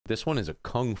This one is a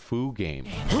kung fu game.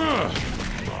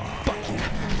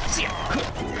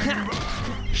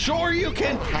 Sure you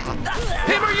can.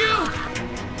 Him or you?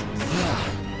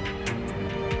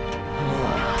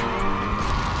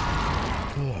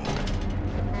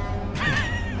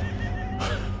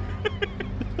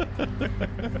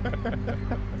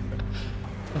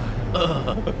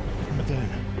 I'm done.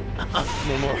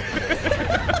 No more.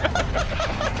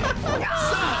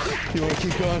 You want to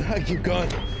keep going? I keep going.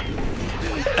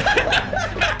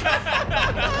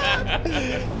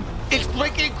 It's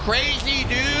freaking crazy,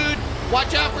 dude.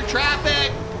 Watch out for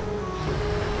traffic.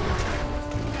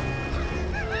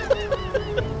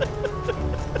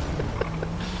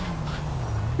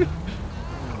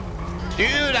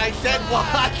 Dude, I said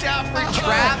watch out for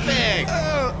traffic.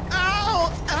 Oh,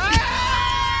 ow,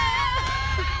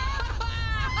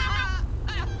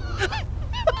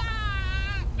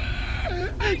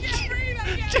 I can't breathe.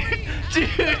 I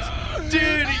can't breathe.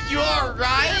 Dude, you all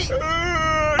right?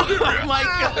 Oh my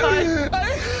god.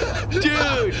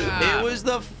 Dude, it was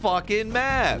the fucking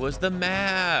map. It was the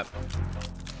map.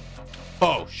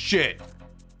 Oh, shit.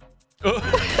 Get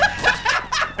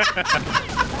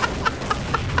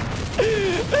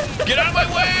out of my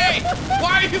way!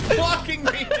 Why are you blocking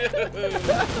me, dude?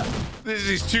 This is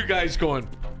these two guys going,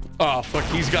 oh, fuck,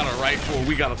 he's got a rifle.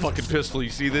 We got a fucking pistol. You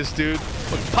see this, dude?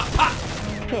 Look, pop, pop.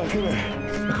 Oh, come here.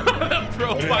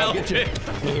 Profile pic.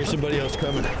 Oh, there's somebody else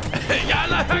coming.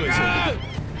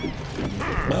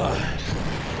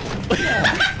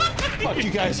 Fuck you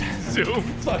guys. Zoom.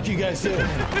 Fuck you guys too.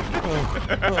 Oh,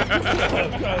 God,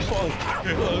 I'm falling.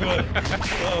 Oh, God.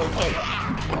 Oh, fuck.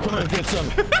 Come on, get some.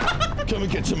 Come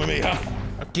and get some of me, huh?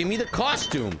 Give me the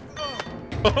costume.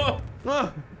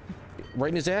 Right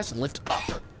in his ass and lift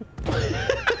up.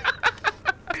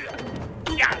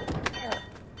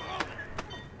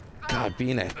 God,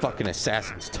 being a fucking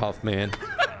assassin's tough, man.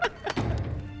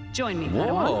 Join me,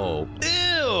 Whoa.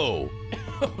 Ew.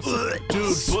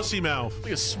 Dude, pussy mouth.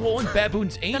 Like a swollen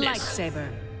baboon's The anus. lightsaber.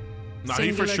 Nah,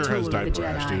 he for sure has diaper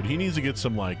rash, dude. He needs to get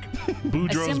some, like,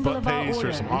 Boudreaux's butt paste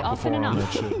or some Aquaphor on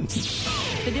that shit.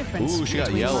 The difference. Ooh, she got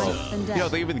between yellow. life and death. Yo,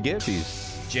 thank you for the gifties.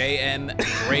 JM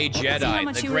Grey See how Jedi.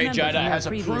 much The you Grey remember Jedi from your has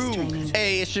previous approved. training.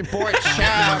 Hey, it's your boy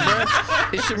Chad, bro.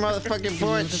 It's your motherfucking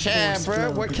boy Chad,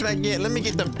 bro. What can I get? Let me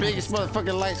get the biggest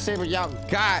motherfucking lightsaber y'all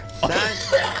got, son.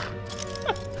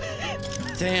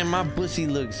 Damn, my pussy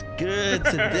looks good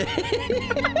today.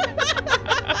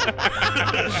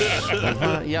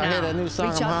 Y'all hear that new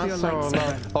song? Reach out for your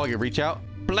lightsaber. Oh, you reach out?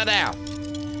 Blood out.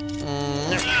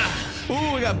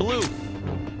 Ooh, we got blue.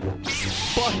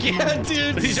 Fuck yeah,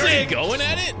 dude. He's already going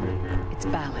at it? It's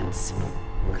balance.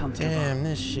 Comfortable. Damn,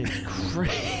 this shit's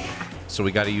crazy. So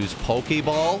we got to use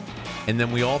Pokeball, and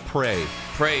then we all pray.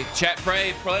 Pray. Chat,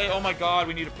 pray. Pray. Oh my god,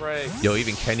 we need to pray. Yo,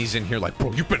 even Kenny's in here like,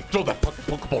 bro, you better throw that fucking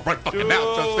Pokeball right fucking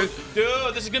now, Justin.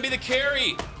 Dude, this is gonna be the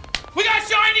carry. We got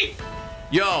shiny!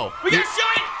 Yo, We got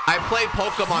shiny! I played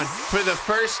Pokemon for the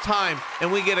first time,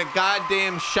 and we get a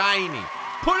goddamn shiny.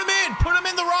 Put him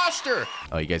in the roster.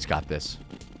 Oh, you guys got this.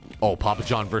 Oh, Papa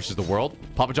John versus the world?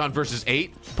 Papa John versus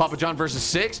 8? Papa John versus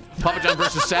 6? Papa John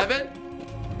versus 7?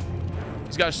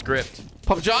 He's got a script.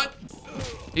 Papa John?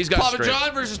 He's got a Papa script.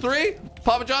 John versus 3?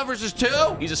 Papa John versus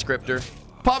 2? He's a scripter.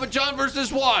 Papa John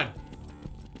versus 1?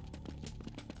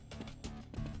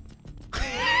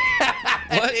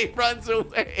 What? He runs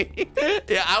away.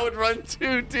 Yeah, I would run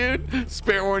too, dude.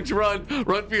 Spare orange, run.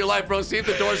 Run for your life, bro. See if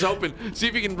the door's open. See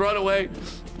if you can run away.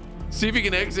 See if you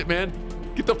can exit, man.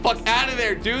 Get the fuck out of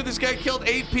there, dude. This guy killed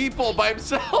 8 people by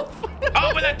himself.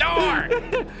 Open the door!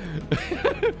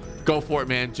 Go for it,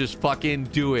 man. Just fucking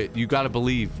do it. You gotta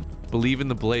believe. Believe in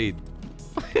the blade.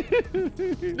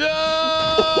 No!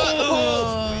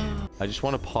 I just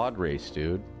want a pod race,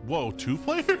 dude. Whoa, 2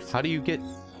 players? How do you get...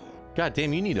 God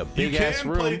damn, you need a You big ass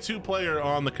can room. play 2-player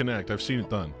on the Kinect. I've seen it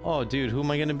done. Oh, dude, who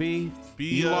am I gonna be?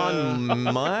 Be, Elon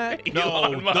Musk? No,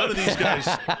 Elon Musk. none of these guys.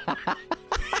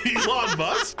 Elon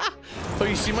Musk? Oh,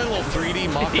 you see my little 3D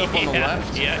mock-up on the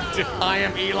left? Yeah, dude. I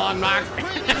am Elon Musk.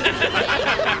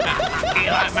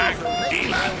 Elon Musk.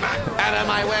 Elon Musk. Out of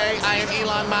my way, I am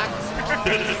Elon Musk.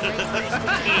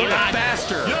 Elon.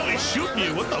 Faster. Yo, he's shooting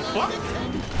you. What the fuck?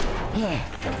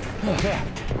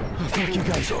 Fuck you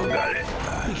guys. Oh, got it.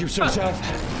 Thank you so tough.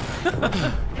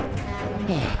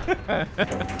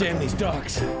 Damn these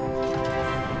dogs.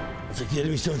 It's like the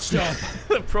enemies don't stop.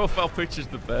 The profile picture's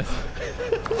the best.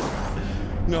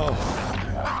 No.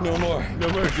 No more. No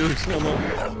more goose. No more.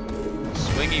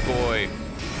 Swingy boy.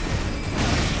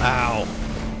 Ow.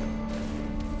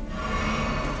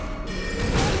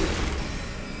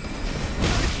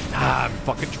 Ah, I'm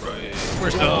fucking trying.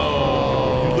 Where's the...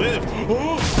 You lived.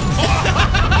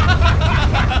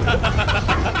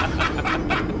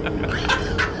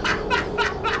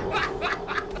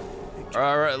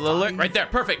 Right there.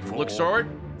 Perfect. Look forward.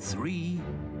 3,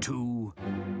 2,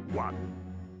 1.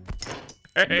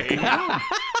 Hey.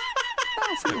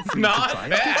 Not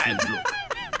bad.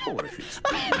 Or if it's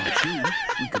too,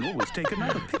 we can always take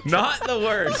another picture. Not the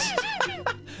worst.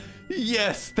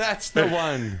 Yes, that's the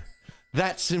one.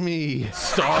 That's me.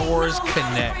 Star Wars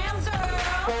Connect.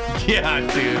 Yeah,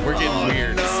 dude, we're getting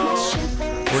weird.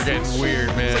 We're getting weird,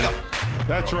 man.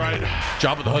 That's right.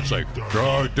 Jabba the Hutt's like,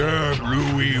 God damn,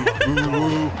 Louie,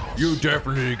 you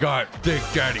definitely got Thick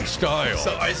Daddy style.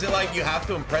 So is it like you have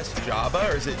to impress Jabba,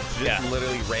 or is it just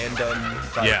literally random?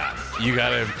 Yeah, you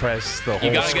gotta impress the whole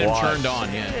You gotta get him squad. turned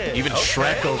on, yeah. Even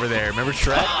Shrek over there. Remember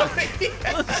Shrek?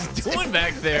 What's he doing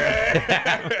back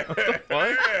there?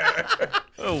 What?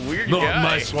 Oh, weird Not guy.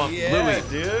 my swamp.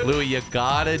 Louie, you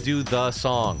gotta do the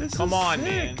song. Come on,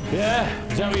 man. Yeah,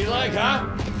 is that what you like, huh?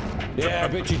 Yeah, I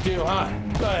bet you do, huh?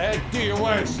 Go ahead, do your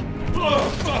worst.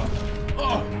 God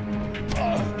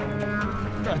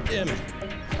damn it.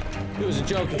 It was a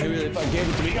joke if I gave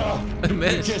it to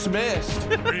me. You just missed.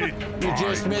 You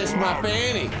just missed my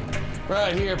fanny.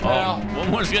 Right here, pal. One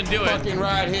more's gonna do it. Fucking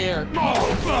right here.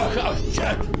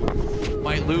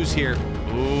 Might lose here.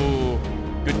 Ooh,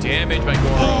 good damage by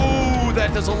Goro. Ooh,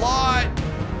 that does a lot.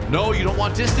 No, you don't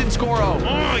want distance, Goro.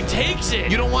 Oh, he takes it.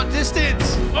 You don't want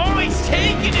distance. Oh, he's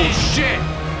taking it. Oh, shit.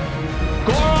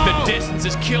 Goro. The distance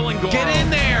is killing Goro. Get in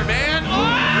there, man. Oh,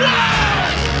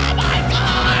 oh my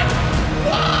God.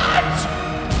 What?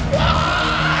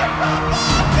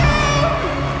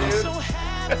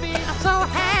 I'm so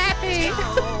happy.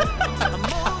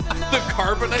 The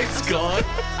carbonite's gone.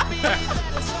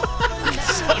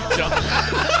 So dumb.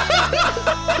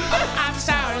 I'm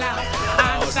so low.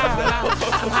 I'm so low.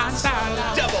 I'm so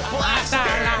low. Double blaster.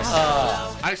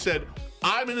 I said,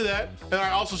 I'm into that. And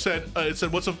I also said, it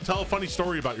said, tell a funny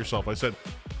story about yourself. I said,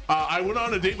 I went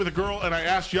on a date with a girl and I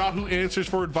asked Yahoo Answers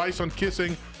for advice on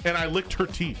kissing and I licked her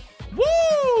teeth.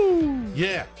 Woo!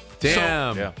 Yeah.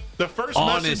 Damn. So, the first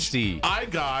Honesty. message I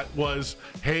got was,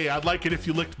 hey, I'd like it if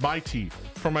you licked my teeth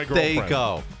from my There girlfriend. you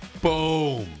go.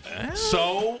 Boom.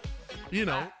 So, you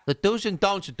know. The do's and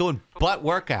don'ts of doing butt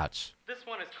workouts. This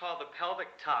one is called the pelvic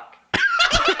tuck.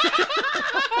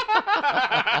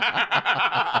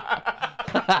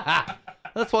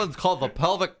 This one's called the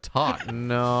pelvic tuck.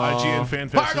 No. IGN Fan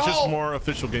Fest. It's just more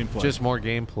official gameplay. Just more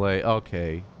gameplay.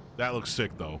 Okay. That looks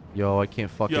sick, though. Yo, I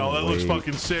can't fucking Yo, that looks wait.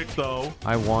 fucking sick, though.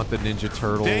 I want the Ninja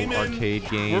Turtle Damon, arcade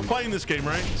game. we're playing this game,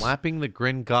 right? Slapping the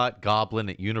Gringotts Goblin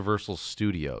at Universal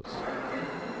Studios.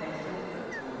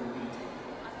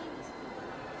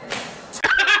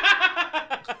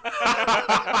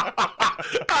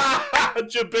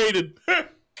 Debated.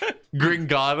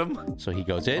 Gringottom. So he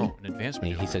goes in, An advanced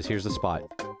and he says, here's the spot.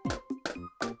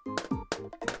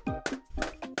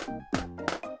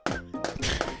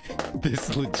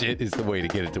 This legit is the way to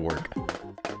get it to work.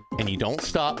 And you don't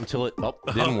stop until it,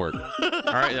 didn't work. All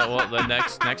right, yeah, well, the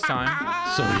next time.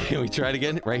 So we try it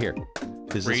again, right here.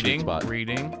 This is the sweet spot.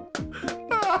 Reading.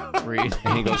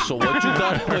 And he goes, so what you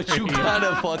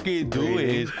gotta fucking do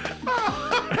is,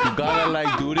 you gotta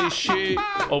like do this shit.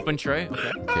 Open tray.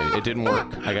 Okay. Okay, it didn't work.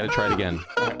 I gotta try it again.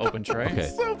 All right, open tray.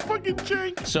 Okay. So fucking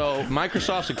jank. So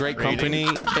Microsoft's a great company,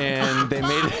 and they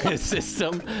made a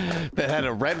system that had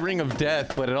a red ring of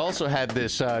death, but it also had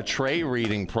this tray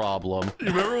reading problem. You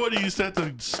remember when you used to have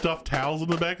to stuff towels in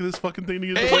the back of this fucking thing to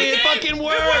get Hey, it fucking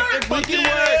worked! It fucking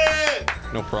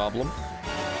worked! No problem.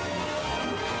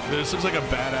 This looks like a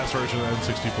badass version of the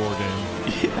N64 game.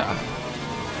 Yeah.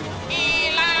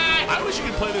 I wish you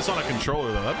could play this on a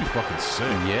controller, though. That'd be fucking sick.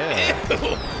 Yeah.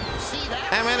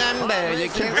 I'm there, you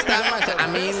can't stop myself.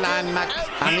 I'm Elon Musk.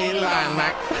 I'm Elon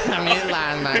Musk. I'm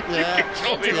Elon Musk. Yeah.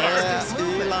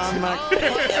 Elon Musk.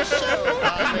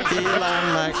 Elon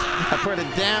Musk. I put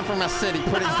it down for my city.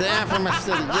 Put it down for my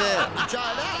city. Yeah.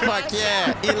 Fuck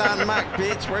yeah. Elon Musk,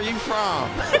 bitch. Where you from?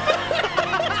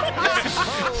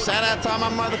 Shout out to all my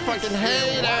motherfucking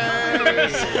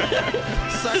haters.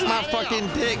 Suck my fucking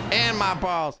dick and my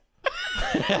balls.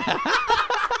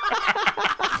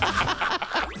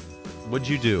 What'd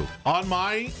you do? On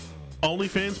my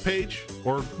OnlyFans page,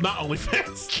 or not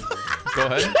OnlyFans. Go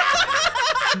ahead.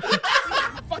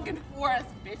 Fucking forest,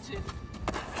 bitches.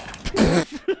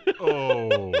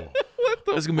 Oh.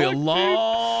 This is gonna be a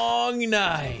long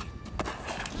night.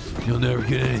 You'll never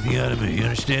get anything out of me. You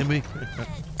understand me?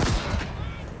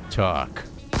 Talk.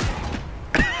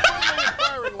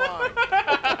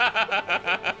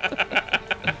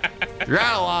 You're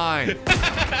out of line.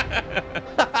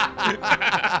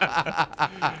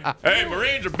 Hey,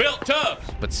 Marines are built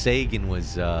tough. But Sagan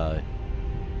was,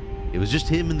 it was just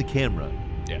him and the camera.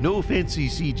 No fancy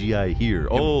CGI here.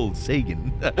 All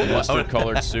Sagan.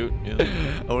 Mustard-colored suit. Yeah.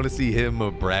 I want to see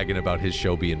him bragging about his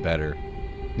show being better.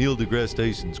 Neil deGrasse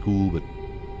Tyson's cool, but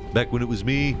back when it was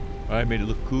me, I made it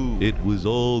look cool. it was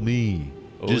all me.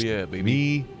 Oh, Just yeah, baby.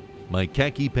 me, my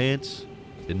khaki pants,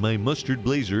 and my mustard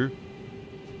blazer,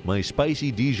 my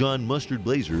spicy Dijon mustard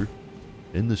blazer,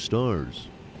 and the stars.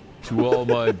 To all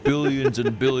my billions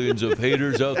and billions of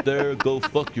haters out there, go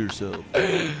fuck yourself.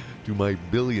 To my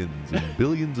billions and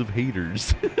billions of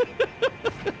haters.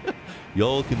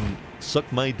 Y'all can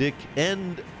suck my dick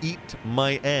and eat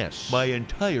my ass. My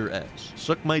entire ass.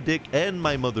 Suck my dick and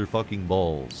my motherfucking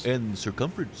balls. And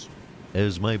circumference.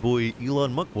 As my boy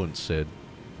Elon Musk once said,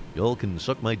 y'all can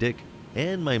suck my dick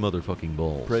and my motherfucking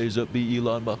balls. Praise up be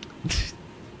Elon Musk.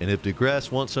 And if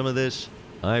DeGrasse wants some of this,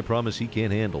 I promise he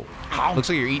can't handle. Looks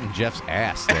like you're eating Jeff's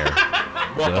ass there.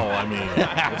 Well, I mean,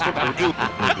 that's what we're doing.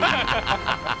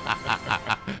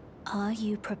 Are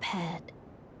you prepared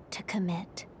to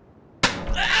commit?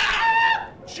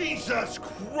 Jesus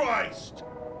Christ!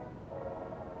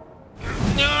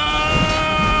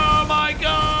 Oh my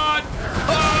God!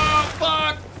 Oh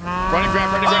fuck! Run and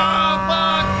grab, run and grab.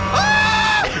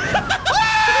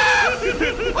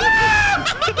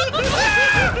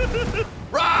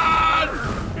 Run!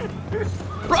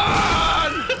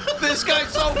 Run! This guy's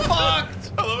so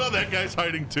fucked! I love how that guy's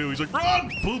hiding too. He's like,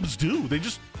 run! Boobs do. They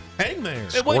just hang there.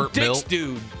 And what Squirt dicks, milk.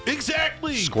 dude?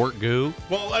 Exactly. Squirt goo.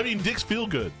 Well, I mean, dicks feel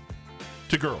good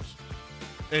to girls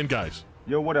and guys.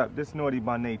 Yo, what up? This Naughty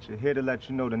by Nature. Here to let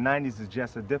you know the 90s is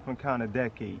just a different kind of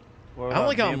decade. I don't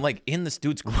like how I'm like in this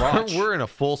dude's crotch. We're in a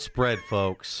full spread,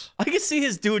 folks. I can see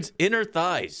his dude's inner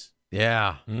thighs.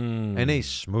 Yeah. And they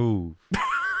smooth.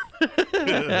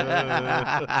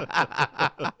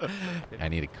 I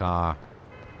need a car.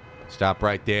 Stop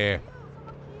right there.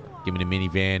 Give me the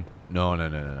minivan. No.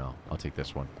 I'll take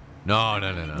this one. No.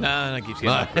 Nah, that keeps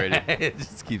getting upgraded. It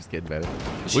just keeps getting better.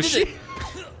 Did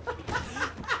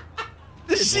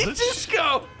she just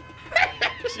go?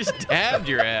 She just dabbed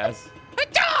your ass.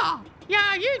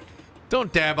 Yeah, you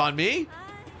don't dab on me.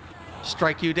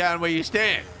 Strike you down where you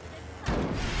stand.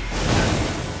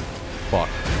 Fuck.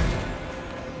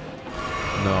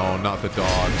 No, not the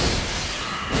dogs.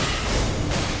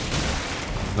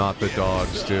 Not the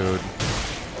dogs, dude.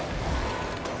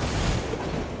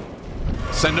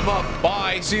 Send him up.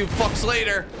 Bye. See you fucks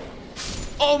later.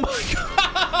 Oh my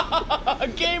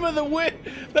God! Game of the win.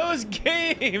 That was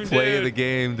game, dude. Play of the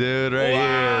game, dude, right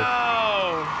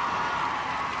Wow. here.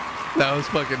 That was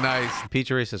fucking nice.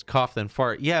 Pizza Ray says cough then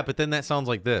fart. Yeah, but then that sounds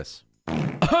like this. Wait,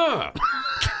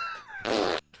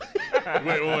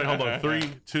 hold on.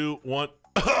 3, 2, 1.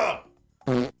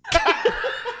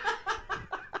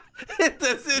 It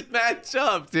doesn't match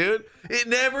up, dude. It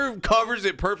never covers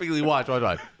it perfectly. Watch.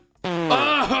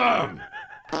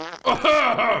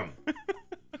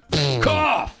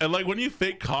 Cough. And like when you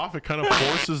fake cough, it kind of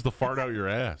forces the fart out your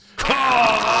ass.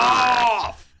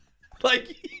 Cough.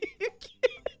 Like.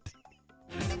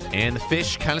 And the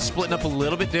fish kind of splitting up a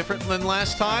little bit different than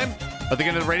last time. Are they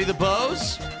gonna ready the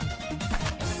bows?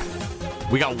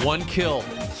 We got one kill.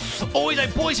 Oh, he's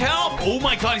like, boys, help! Oh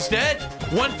my God, he's dead.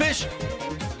 One fish.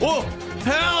 Oh,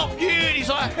 help! Yeah, he's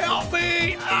like, help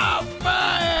me! Oh,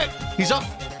 fuck! He's up.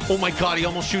 Oh my God, he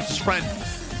almost shoots his friend.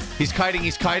 He's kiting.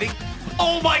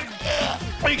 Oh my!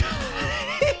 He got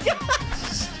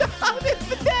shot in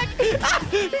the neck.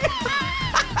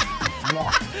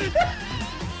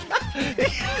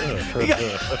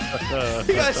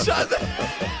 He got shot.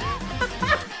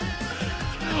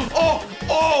 Oh!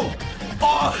 Oh my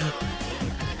God.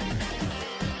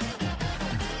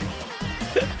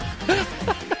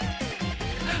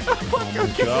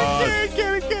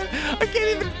 I can't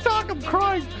even talk. I'm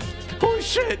crying. Holy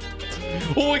shit!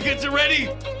 Oh, he gets it ready.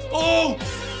 Oh!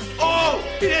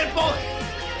 He didn't fall.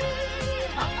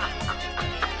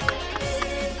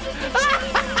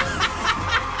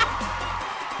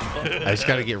 I just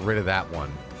got to get rid of that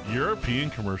one. European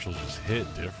commercials just hit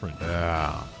different.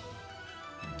 Yeah.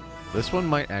 This one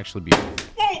might actually be.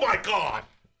 Oh my God!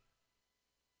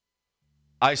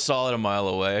 I saw it a mile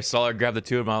away. I saw her grab the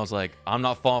two of them. I was like, I'm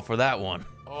not falling for that one.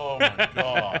 Oh my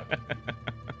God!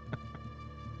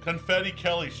 Confetti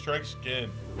Kelly strikes again.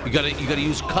 You gotta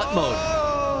use cut mode.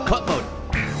 Cut mode.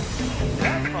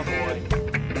 That's my boy.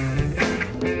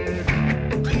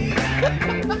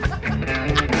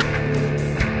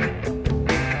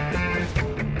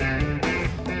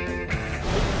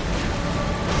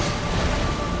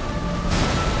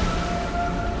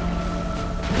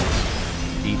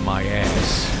 Eat my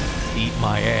ass. Eat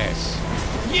my ass.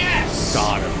 Yes!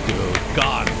 Got him, dude.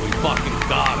 Got him. We fucking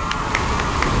got him.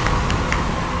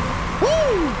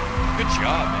 Woo! Good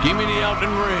job. Give me the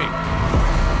Elden Ring.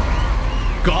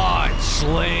 God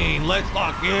slain. Let's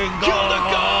fucking go. Kill the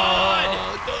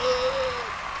god.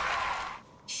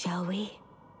 Shall we?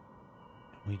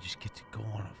 We just get to go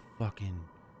on a fucking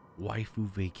waifu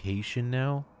vacation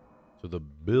now? To the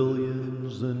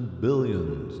billions and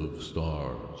billions of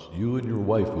stars, you and your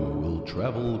waifu will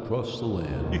travel across the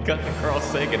land. You got the Carl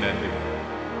Sagan ending.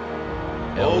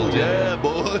 Oh yeah,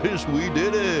 boys, we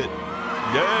did it.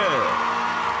 Yeah.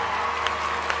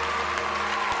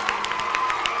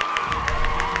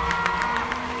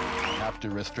 To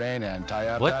restrain and tie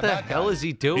up. What the hell is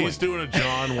he doing? He's doing a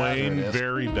John Wayne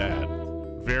very bad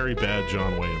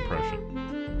John Wayne impression.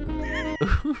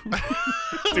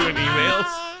 Doing emails.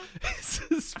 This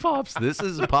is Pops.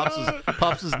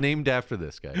 Pops is named after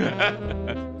this guy.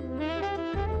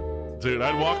 Dude,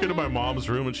 I'd walk into my mom's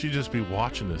room and she'd just be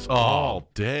watching this all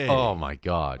day. Oh my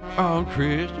God. I'm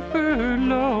Christopher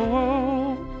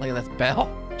Lowell. Look at that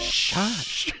bell. Shh.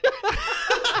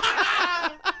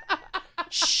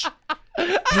 Shh.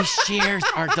 These shears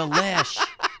are delish.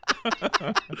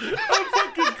 I'm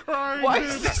fucking crying. Why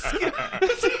is this? He kind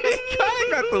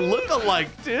of got the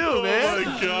look-alike too, man. Oh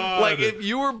my God. Like if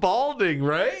you were balding,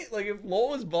 right? Like if Lowell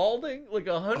was balding, like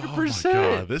 100%. Oh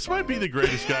my God. This might be the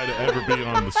greatest guy to ever be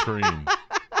on the screen.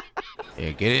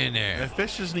 Yeah, get in there. That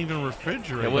fish isn't even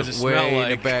refrigerated. What does it Way smell in like?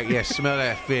 the back. Yeah, smell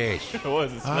that fish. What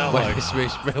does it smell What like?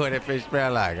 that fish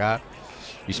smell like, huh?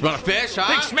 You smell a fish, huh?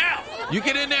 Big smell. You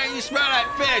get in there and you smell that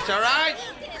fish, all right?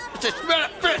 Just smell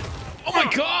that fish. Oh my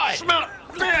God. Smell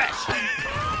that fish.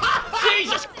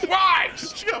 Jesus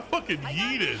Christ. She got fucking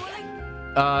yeeted.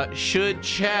 Should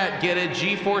Chad get a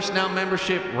GeForce Now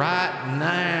membership right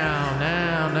now?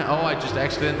 Oh, I just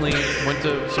accidentally went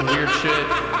to some weird shit.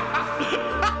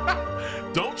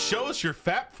 Don't show us your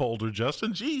fat folder,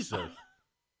 Justin. Jesus.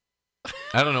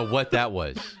 I don't know what that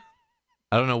was.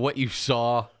 I don't know what you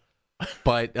saw,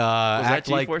 but that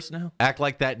GeForce Now? Act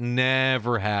like that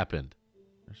never happened.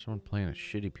 There's someone playing a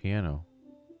shitty piano.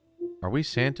 Are we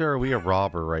Santa or are we a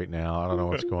robber right now? I don't know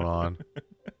what's going on.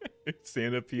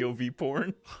 Santa POV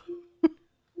porn.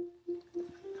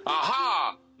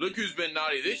 Aha! Look who's been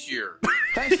naughty this year.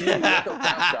 Thanks to you, local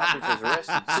crime stoppers has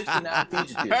arrested 69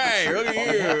 fugitives. Hey, look at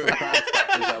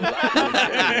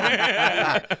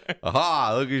you.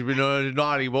 Aha, look who's been a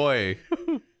naughty boy.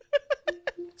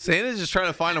 Santa's just trying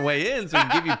to find a way in so he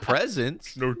can give you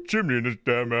presents. No chimney in this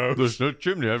damn house. There's no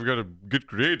chimney. I've got to get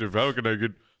creative. How can I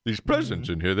get these presents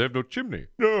in here? They have no chimney.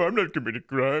 No, I'm not committing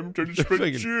crime. I'm trying to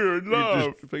spread cheer and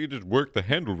love. If I could just work the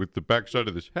handle with the backside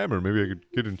of this hammer, maybe I could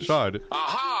get inside.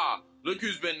 Aha! Look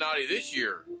who's been naughty this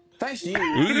year. Thanks to you.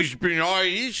 Who's been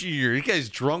naughty this year? You guys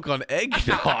drunk on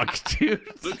eggnog, dude.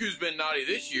 Look who's been naughty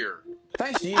this year.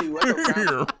 Thanks to you, local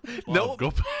crime. No,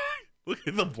 go back. Look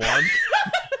at the blonde.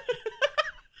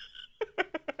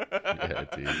 Yeah,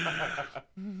 dude.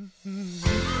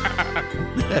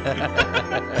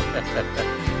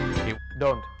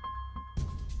 Don't.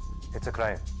 It's a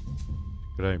crime.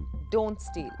 Crime. Don't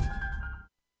steal.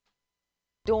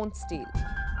 Don't steal.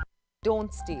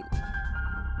 Don't steal.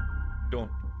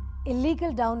 Don't.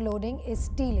 Illegal downloading is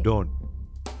stealing. Don't.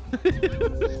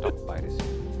 Stop piracy.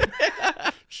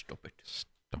 Stop it.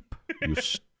 Stop. You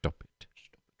stop it.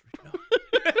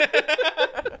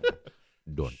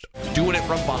 Don't. Doing it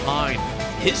from behind.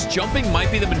 His jumping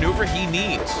might be the maneuver he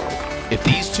needs. If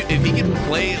he can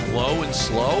play it low and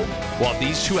slow, while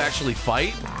these two actually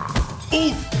fight.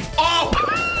 Oof! Oh!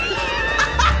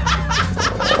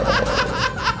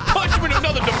 Punch him in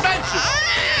another dimension.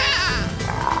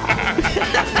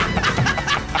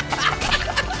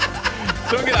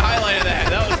 So we get a highlight of that.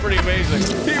 That was pretty amazing.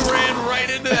 He ran right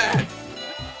into that.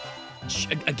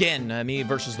 Again, me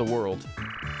versus the world.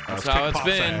 That's how it's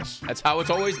been. Ass. That's how it's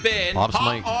always been. Pops Pop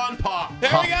might. on pop.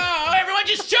 There we go. Everyone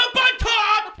just jump on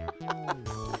top.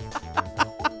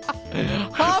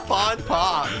 Hop on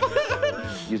pop.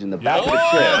 Using the back of the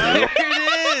Oh, chair. there it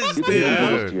is, You can do this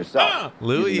to dude. yourself.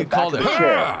 Louis, Using you the back called of it. the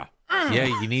chair. Yeah,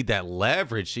 you need that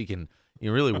leverage so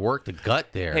you really work the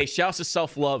gut there. Hey, shouts to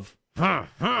self-love. Oh,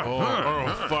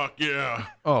 fuck yeah.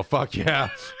 Oh, fuck yeah.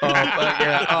 Oh, fuck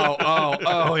yeah.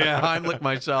 Oh, yeah. I'm licking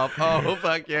myself. Oh,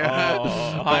 fuck yeah.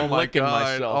 Oh, I'm my licking God.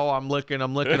 myself. Oh, I'm licking.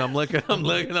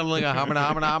 Hamina.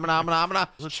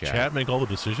 Let's Chad make all the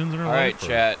decisions in our All life? right,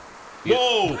 chat.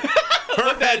 Whoa!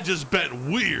 Her head just bent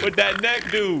weird. What that neck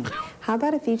do? How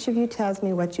about if each of you tells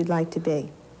me what you'd like to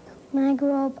be? When I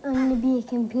grow up, I'm going to be a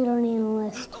computer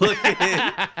analyst. Look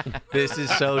at it. This is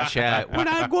so chat. When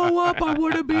I grow up, I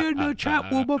want to be in the chat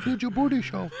room of the Jaboody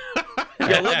show.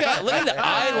 Yeah, look at the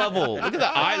eye level. Look at the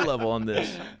eye level on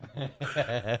this.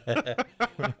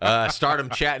 Start him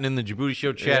chatting in the Jaboody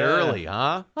Show chat early,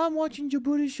 huh? I'm watching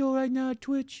Jaboody Show right now at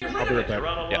Twitch. I'll be right back.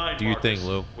 Yeah, do your thing,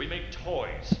 Lou. We make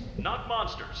toys, not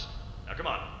monsters. Now come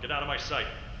on, get out of my sight.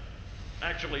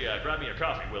 Actually, grab me a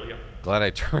coffee, will you? Glad I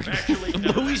turned Actually,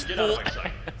 Louis get out of my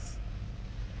sight.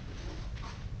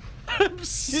 I'm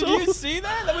so... Did you see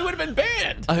that? Then we would have been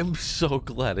banned. I'm so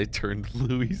glad I turned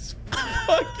Louis'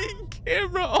 fucking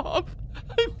camera off.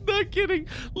 I'm not kidding.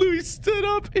 Louis stood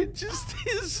up and just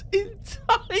his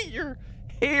entire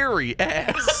hairy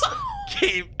ass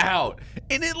came out.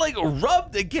 And it like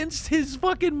rubbed against his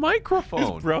fucking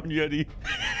microphone. His brown Yeti.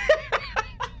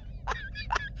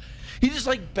 He just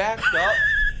like backed up.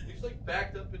 He just like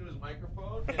backed up into his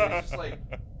microphone and he's just like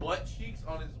butt cheeks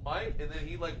on his mic, and then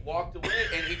he like walked away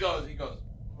and he goes,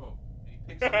 oh, and he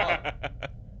picks him up.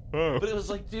 But it was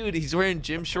like, dude, he's wearing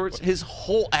gym shorts. His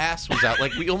whole ass was out.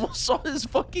 Like we almost saw his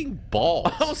fucking balls.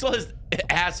 I almost saw his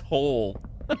asshole.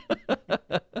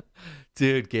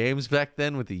 Dude, games back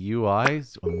then with the UI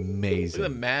is amazing. Look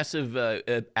at the massive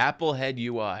Apple head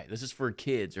UI. This is for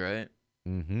kids, right?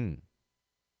 Mm-hmm.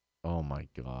 Oh my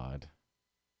God.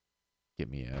 Get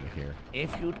me out of here.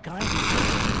 If you'd kindly.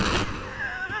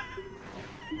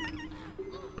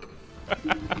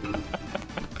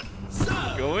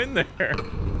 Go in there.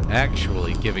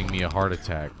 Actually giving me a heart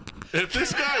attack. If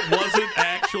this guy wasn't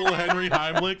actual Henry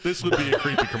Heimlich, this would be a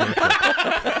creepy commercial.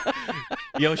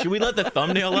 Yo, should we let the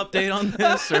thumbnail update on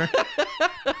this? Or?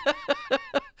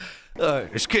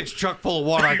 This kid's chock full of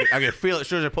water. I can feel it as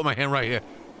soon as I put my hand right here.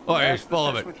 Oh, yeah, he's full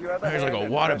of it. There's like a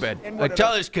waterbed. I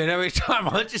tell this kid every time,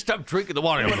 I'll let you stop drinking the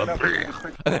water.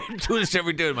 I do this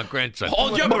every day with my grandson.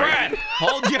 Hold your breath.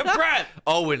 Hold your breath.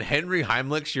 Oh, when Henry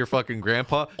Heimlich's your fucking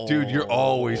grandpa, dude, you're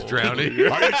always drowning.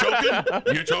 Are you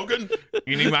choking? You choking?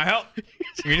 You need my help?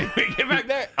 You need me to get back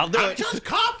there? I'll do I'm it. just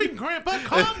coughing, Grandpa.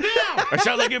 Calm down. I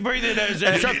sound like you're breathing as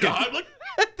a Heimlich.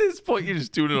 At this point, you're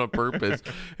just doing it on purpose.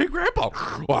 Hey, Grandpa.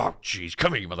 Oh, jeez.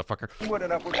 Come here, you motherfucker.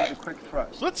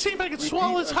 Let's see if I can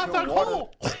swallow this hot dog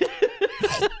whole.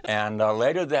 And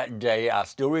later that day, I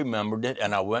still remembered it,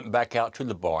 and I went back out to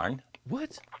the barn.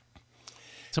 What?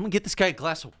 Someone get this guy a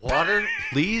glass of water,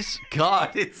 please?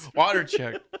 God, it's water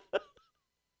check.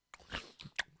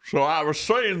 So I was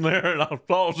sitting there, and I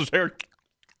saw this hairy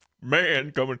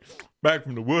man coming back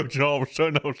from the woods, and all of a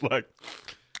sudden I was like,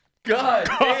 God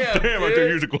damn, I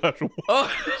could use a glass of water.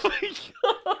 Oh my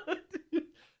God, dude.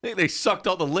 I think they sucked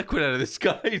all the liquid out of this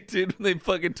guy, dude, when they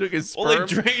fucking took his sperm. Well, they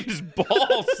drained his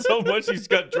balls so much he's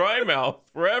got dry mouth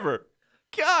forever.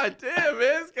 God damn,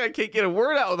 man, this guy can't get a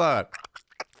word out without.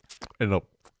 And I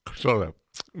saw that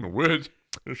in the woods,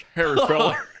 this hairy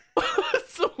fella.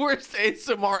 It's the worst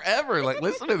ASMR ever. Like,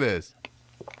 listen to this.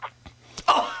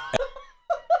 Oh.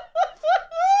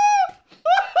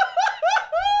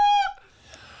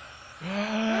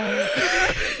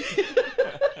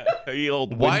 You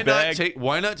old Why windbag.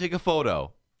 not take a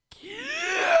photo?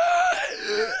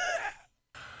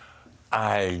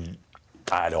 I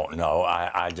don't know.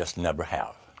 I just never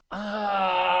have.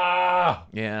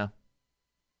 Yeah.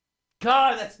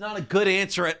 God, that's not a good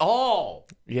answer at all.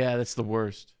 Yeah, that's the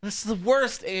worst. That's the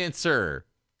worst answer.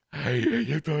 I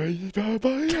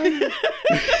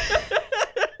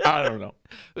don't know.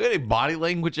 We got any body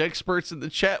language experts in the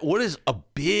chat? What does a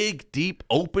big, deep,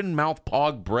 open mouth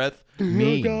pog breath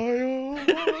mean?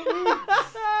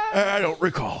 I don't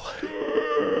recall.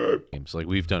 Games like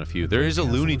we've done a few. There is a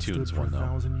Looney Tunes one though.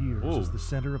 1,000 years Ooh. as the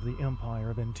center of the empire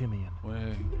of Endymion.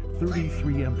 Wait.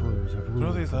 33 emperors have ruled. What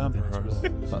are these emperors?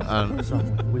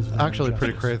 Some with wisdom and Actually,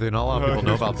 pretty justice. crazy. Not a lot of people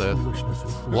know about this.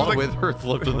 A lot of Witherth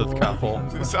lived in this castle.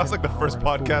 It sounds like the first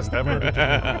podcast ever.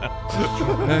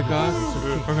 Hey guys,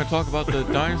 we're gonna talk about the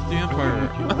Dynasty Empire.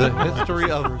 The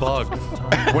history of bugs.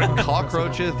 When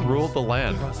cockroaches ruled the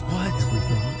land. What?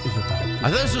 Everything is about I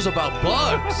thought this was about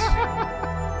bugs.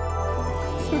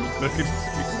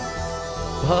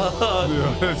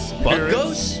 Bug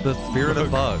ghost? The spirit of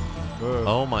bug.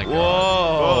 Oh my God.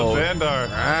 Oh, Xandar.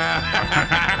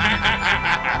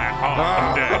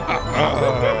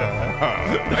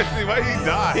 Why did he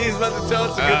die? He's about to tell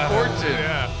us a good fortune.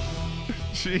 Yeah.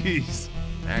 Jeez.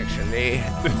 Actually,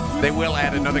 they will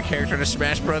add another character to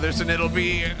Smash Brothers, and it'll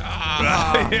be.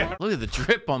 Yeah. Look at the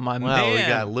drip on my Well, man. we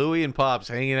got Louie and Pops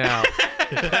hanging out.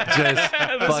 Just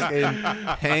fucking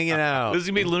hanging out. This is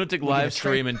gonna be Lunatic live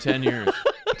stream in 10 years.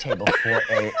 Table for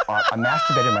a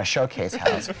masturbator in my showcase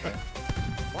house.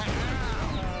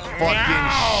 Fucking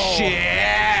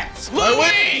shit!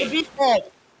 Louie!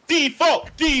 Default!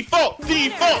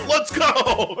 Let's go!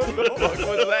 What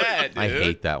was that, dude? I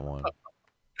hate that one.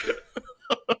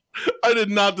 I did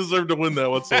not deserve to win that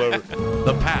whatsoever.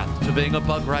 The path to being a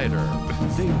bug rider.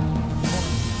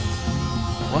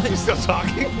 What? He's still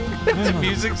talking. The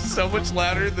music's so much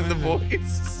louder than the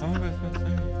voice.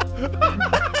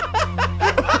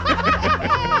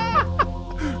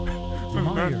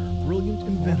 Meyer, brilliant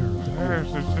inventor of the Yes,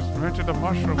 it's just invented the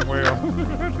mushroom whale.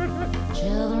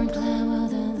 Children clamor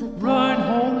than the Run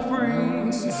home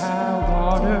free, high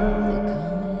water.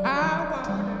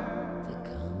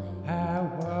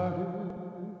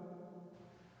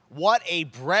 What a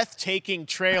breathtaking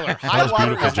trailer. High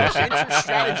Water is a adventure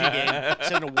strategy game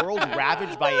set in a world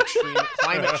ravaged by extreme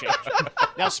climate change.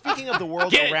 Now, speaking of the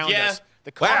world around us,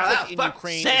 the conflict in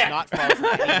Ukraine is not far from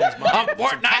anyone's mind. I'm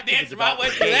Fortnite dancing my way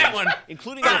through that one.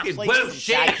 Including the place from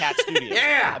Sad Cat Studios.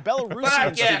 Yeah. A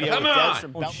Belarusian studio with devs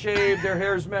from Shave, their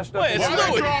hair's messed up. Wait, it's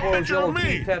Louis. Draw a picture of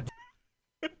me.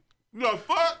 The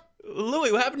fuck?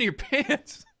 Louis, what happened to your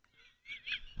pants?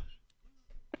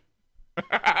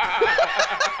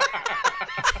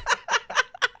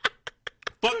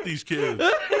 Fuck these kids.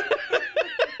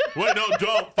 Wait, no,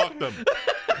 don't fuck them.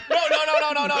 No.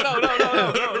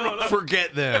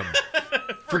 Forget them.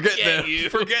 Forget them.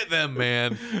 Forget them,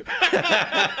 man.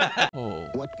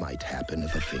 What might happen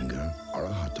if a finger or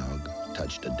a hot dog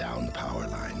touched a down power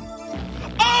line?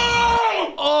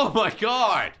 Oh my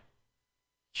god.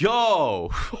 Yo,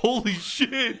 holy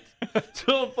shit.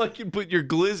 Don't fucking put your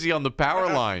glizzy on the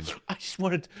power line. I just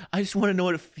want to know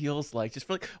what it feels like. Just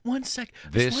for like 1 sec.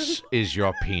 This is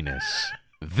your penis.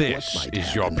 This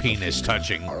is your penis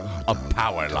touching a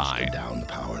power line. Down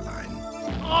power line.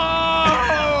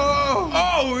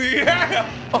 Oh yeah!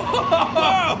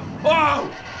 Oh!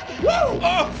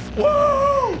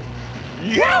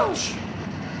 Woo! Ouch!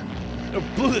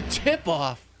 It blew the tip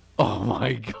off. Oh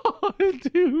my god,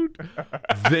 dude.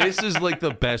 This is like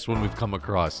the best one we've come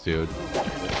across, dude.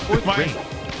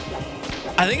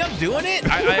 I think I'm doing it.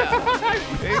 I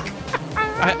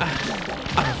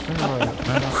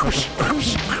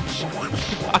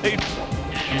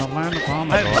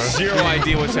have zero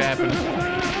idea what's happening.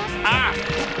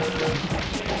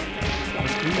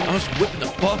 I was whipping the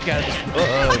fuck out of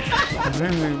this.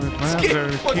 This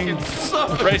game fucking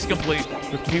sucks. Race complete.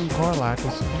 With King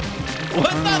Corlacus. What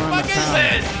the fuck is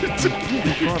this?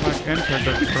 Corlac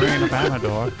entered the brain of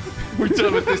Amador. We're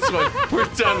done with this one. We're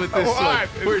done with this one.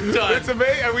 We're done. It's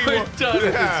amazing. We're done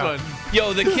with this one.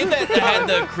 Yo, the kid that had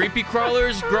the creepy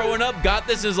crawlers growing up got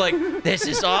this and is like, this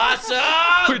is awesome.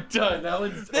 We're done. That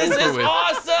one's This over is with.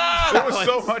 awesome. There was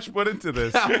so much put into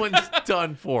this. That one's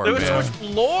done for, There was so man. much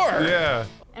lore. Yeah.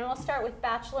 And we'll start with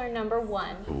Bachelor number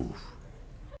 1. Oof.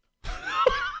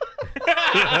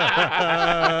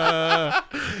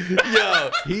 Yo,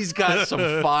 he's got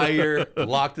some fire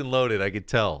locked and loaded. I could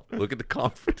tell. Look at the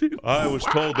confidence. I was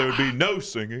told there would be no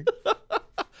singing.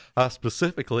 I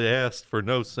specifically asked for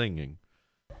no singing.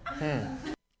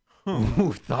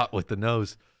 Ooh, thought with the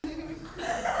nose.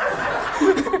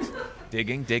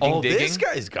 Digging. Oh, this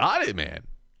guy's got it, man.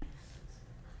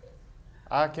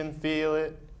 I can feel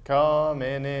it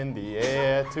coming in the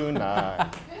air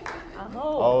tonight.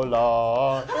 Oh,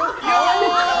 Lord.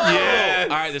 Yeah.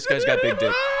 All right, this guy's got big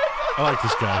dick. I like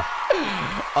this guy.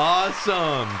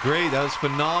 Awesome. Great. That was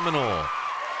phenomenal.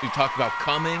 We talked about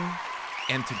coming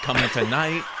and to coming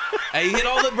tonight. Hey, you hit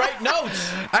all the right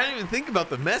notes. I didn't even think about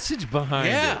the message behind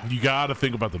it. You gotta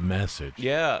think about the message.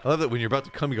 Yeah. I love that when you're about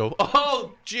to come, you go,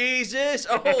 oh, Jesus.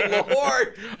 Oh,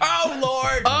 Lord. Oh,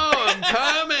 Lord. Oh, I'm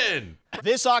coming.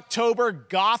 This October,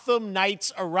 Gotham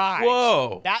Knights arrive.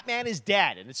 Whoa. Batman is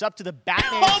dead, and it's up to the Batman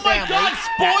Oh my family, God,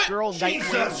 Batgirl,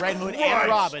 Nightwing, Red Hood, and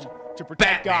Robin to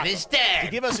protect Batman Gotham. is dead.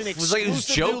 To give us an It was like his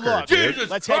exclusive new Joker, look, dude.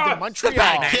 let's head to Montreal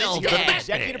Batman to is get dead.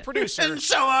 executive producer, And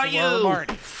so are Laura you.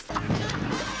 Martin.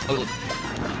 Okay.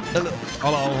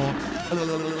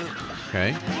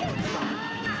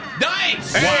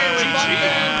 Nice. Hey,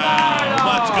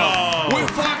 let's go. We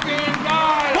fucking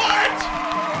got it. What?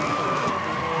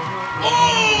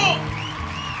 Oh!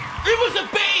 It was a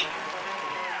bait.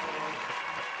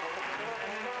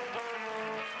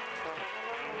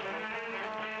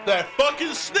 That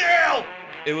fucking snail.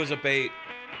 It was a bait.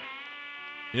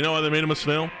 You know why they made him a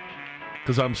snail?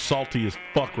 Because I'm salty as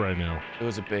fuck right now. It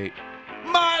was a bait.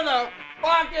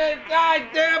 Motherfucking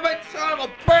goddamn it, son of a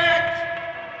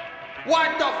bitch!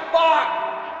 What the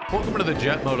fuck? Welcome to the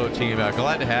Jet Moto team.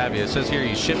 Glad to have you. It says here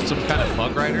you shipped some kind of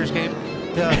Bug Riders game.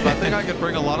 Yeah, I think I could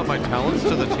bring a lot of my talents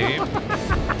to the team.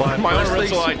 But My first own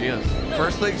original things- ideas.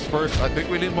 First things first, I think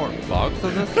we need more bugs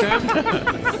in this game.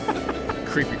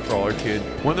 Creepy crawler kid.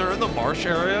 When they're in the marsh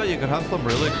area, you can have some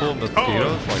really cool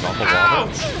mosquitoes like on the water.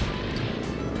 Ouch!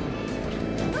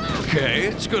 Okay,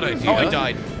 it's a good idea. Oh, I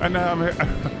died. And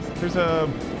there's a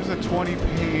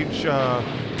 20-page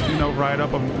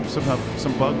write-up of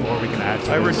some bug lore we can add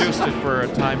to I this. reduced it for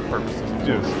time purposes.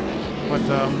 just. But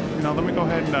you know, let me go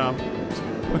ahead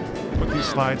and put these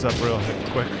slides up real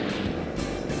quick.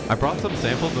 I brought some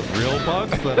samples of real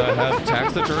bugs that I have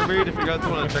taxidermied if you guys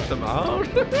want to check them out.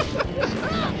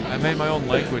 I made my own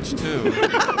language too.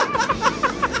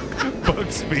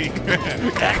 Bug speak.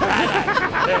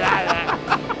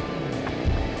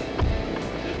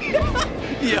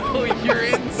 Yo, you're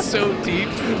in so deep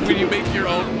when you make your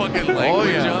own fucking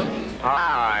language up.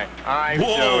 Hi, I'm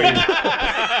Whoa.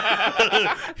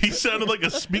 He sounded like a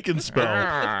speak and spell.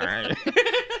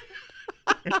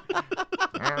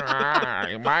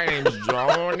 My name's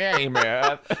John Amos.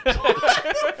 Let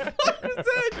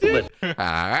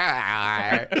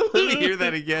me hear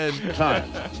that again.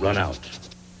 Time run out.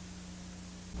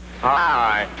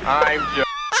 Hi, I'm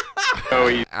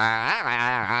Joey.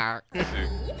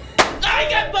 I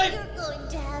got my... You're going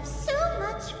to have so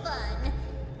much fun.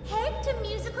 Head to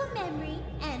musical memory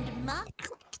and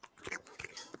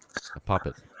Pop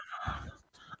it.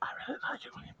 I really like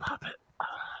it when you pop it.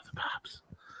 The pops.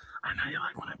 I know you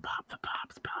like when I pop the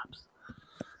pops.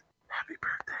 Happy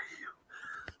birthday, you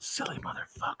silly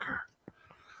motherfucker.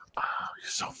 Oh, you're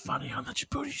so funny on the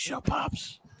Jaboody show,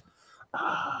 Pops.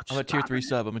 I'm a tier 3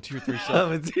 sub. I'm a tier 3 sub.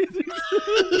 I'm a tier 3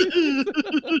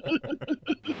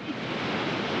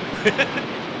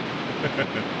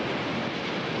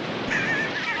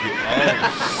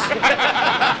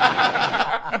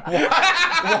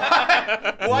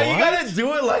 Why you gotta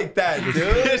do it like that, dude?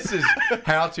 This is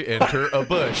how to enter a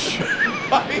bush.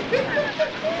 I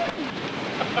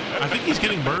think he's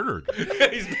getting murdered.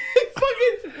 He's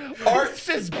fucking arched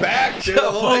his back, dude. A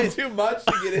little too much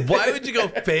to get into. Why would you go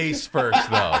face first,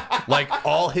 though? Like,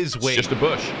 all his weight. Just a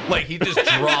bush. Like, he just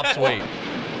drops weight.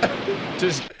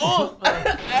 Just,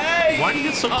 Hey! Why do you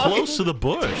get so close to the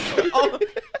bush?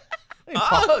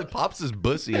 Pops his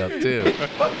bussy up, too.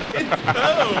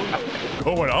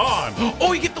 Going on.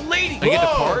 Oh, you get the lady. I get to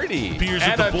party. Beers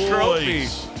And with the a boys. trophy.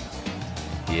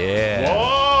 Yeah.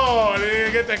 Whoa! And then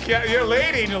you get the your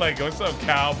lady, and you're like, "What's up,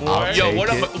 cowboy?" Yo, what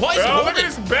up? Why is he Look holding? at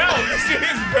his belt. You see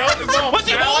his belt is all What's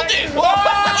he holding?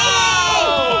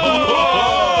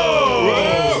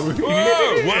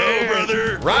 Whoa,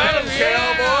 brother. Ride him,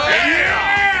 cowboy.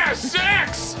 Yeah!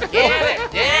 Sex! Get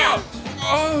it! Yeah!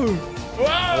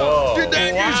 Whoa! Did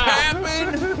that just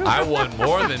happen? I won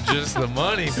more than just the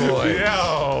money, boy.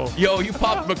 Yo, you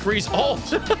popped McCree's ult.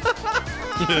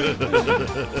 Dude,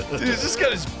 he's just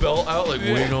got his belt out like,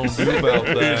 we don't do about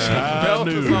that. His belt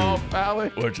is all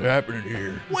phallic. What's happening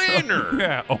here? Winner.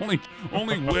 Yeah, only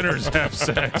winners have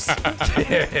sex.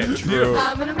 Yeah, true.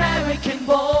 I'm an American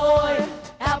boy.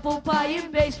 Apple pie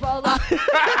and baseball.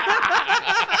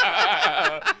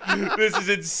 This is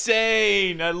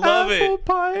insane. I love Apple it.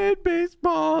 pie and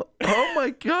baseball. Oh my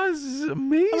God, this is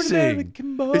amazing.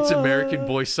 American boy. It's American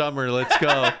Boy Summer. Let's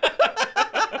go.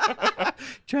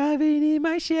 Driving in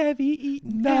my Chevy,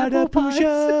 eating apple pie.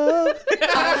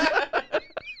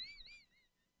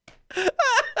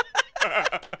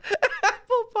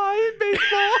 Apple pie and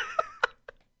baseball.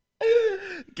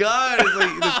 God, it's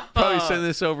like, they probably send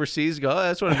this overseas. Go, oh,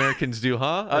 that's what Americans do,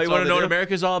 huh? Oh, you want to know what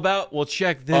America's all about? Well,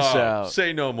 check this out.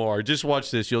 Say no more. Just watch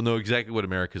this. You'll know exactly what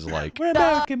America's like. We're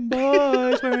American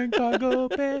boys wearing cargo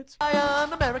pants. I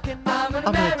am American. I'm an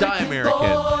I'm gonna die American.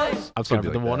 boy. I'm sorry,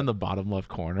 but the one in the bottom left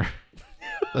corner.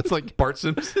 That's like Bart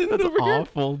Simpson. That's over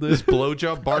awful, dude. This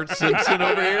blowjob Bart Simpson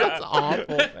over here. That's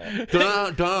awful, man.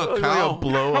 Don't Looks like cow. a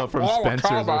blow up from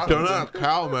Spencer's. Or Don't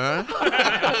cow, man.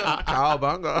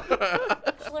 Cowabunga.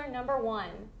 Bachelor number 1.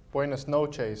 Buenas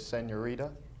noches, señorita.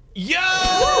 Yo!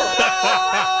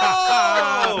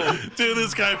 Dude,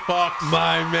 this guy fucks.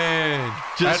 My man.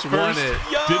 Just At won first, it.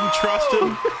 didn't trust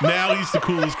him. Now he's the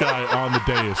coolest guy on the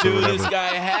dais. or Dude, whatever. this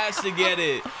guy has to get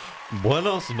it.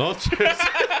 Buenos noches.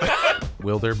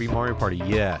 Will there be Mario Party?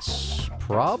 Yes.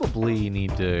 Probably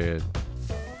need to.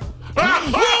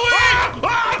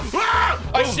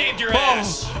 I saved your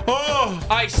ass.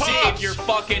 I saved your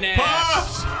fucking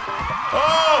ass.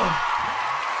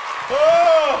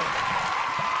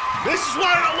 This is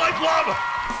why I don't like lava.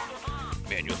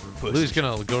 Lou's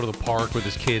gonna go to the park with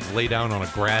his kids, lay down on a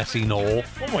grassy knoll,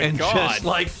 and just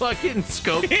like fucking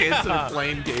scope kids that are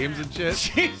playing games and shit.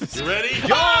 Jesus. You ready?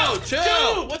 Yo,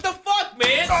 dude, what the fuck,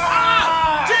 man?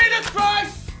 Jesus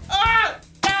Christ!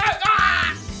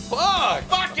 Fuck!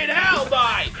 Fucking hell,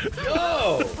 Mike!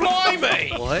 Yo!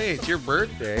 Blimey! Well, hey, it's your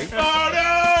birthday. Oh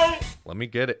no! Let me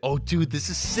get it. Oh, dude, this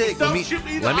is sick. Don't let me shoot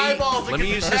me in the let me eyeballs. let me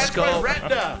use the That's my scope.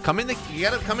 retina. Come in the. You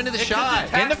gotta come into the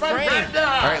shot. In the frame. All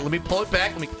right, let me pull it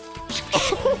back. Let me.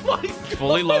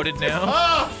 Fully loaded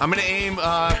now. I'm gonna aim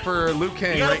for Liu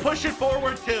Kang. You gotta push it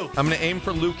forward too. I'm gonna aim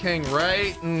for Liu Kang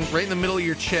right in the middle of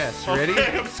your chest. You ready?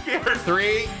 Okay, I'm scared.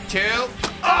 3, 2.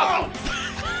 Oh!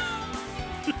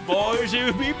 Boys,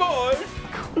 you be boys.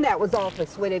 That was awfully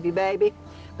sweet of you, baby.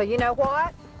 But you know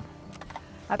what?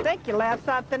 I think you left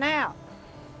something out.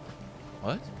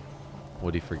 What?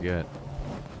 What'd he forget?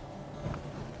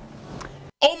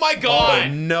 Oh my God! Oh,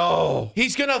 no.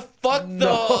 He's gonna fuck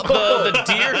the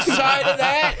deer side of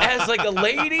that as like a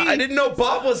lady. I didn't know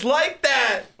Bob was like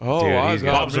that. Oh, Dude, I he's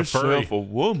got Bob's myself a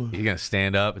woman. He's gonna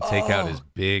stand up and take out his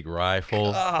big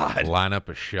rifle, line up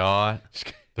a shot,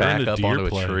 back up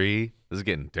onto a tree. This is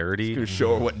getting dirty. Gonna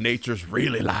show her what nature's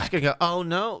really like. He's gonna go, oh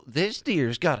no, this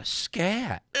deer's got a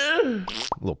scat.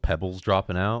 Little pebbles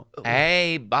dropping out.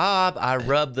 Hey, Bob, I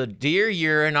rubbed the deer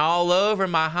urine all over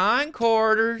my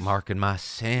hindquarters. Marking my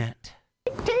scent.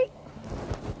 I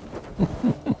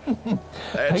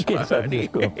guess I'm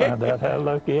just gonna find out how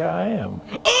lucky I am.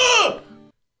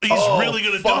 He's really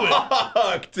gonna do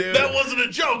it. Dude. That wasn't a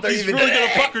joke. He's really gonna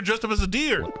fuck her dressed up as a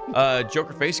deer.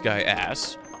 Joker Face Guy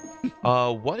asks,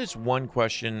 what is one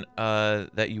question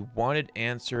that you wanted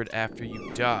answered after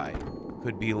you die?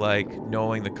 Could be like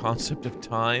knowing the concept of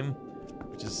time,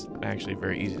 which is actually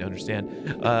very easy to understand.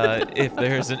 If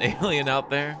there's an alien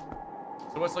out there.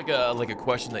 So what's like a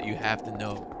question that you have to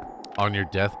know? On your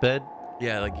deathbed?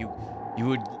 Yeah, like you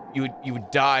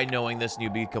would die knowing this and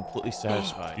you'd be completely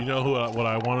satisfied. You know what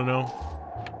I want to know?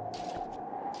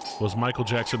 Was Michael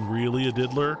Jackson really a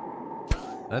diddler?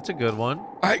 That's a good one.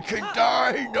 I could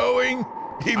die knowing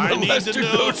he molested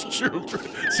those children.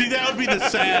 See, that would be the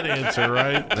sad answer,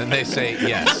 right? Then they say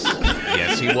yes.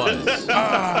 Yes, he was.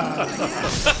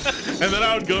 And then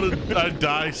I'd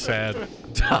die sad.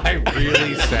 Die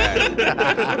really sad.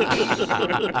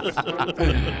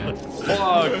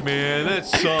 Fuck, man, that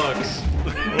sucks.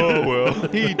 Oh, well.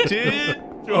 He did?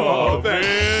 Oh,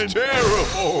 that's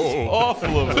terrible.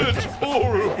 Awful of it. That's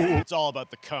horrible. It's all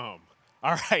about the comb.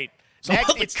 All right.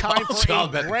 Next, it's time for a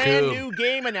brand new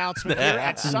game announcement here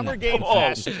at Summer Game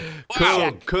Fest.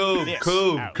 Coom. It's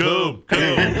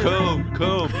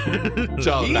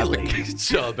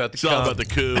all about the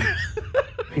coom.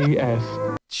 P.S.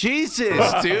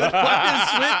 Jesus, dude. What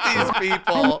is with these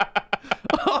people?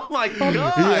 Oh my God.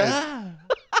 Yeah.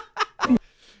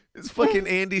 It's fucking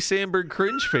Andy Samberg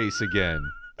cringe face again.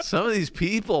 Some of these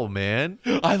people, man.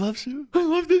 I love soup. I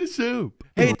love this soup.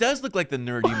 Hey, it does look like the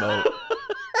nerdy mode.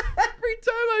 Every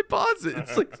time I pause it,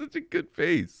 it's like such a good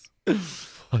face.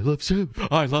 I love soup.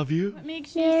 I love you. What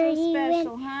makes you so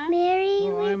special, huh?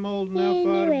 Well, I'm old enough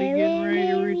to be getting ready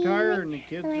to retire, and the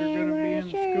kids are going to be in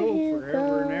school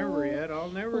forever and ever yet. I'll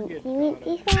never get caught up.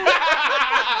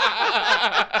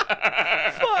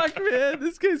 Fuck, man.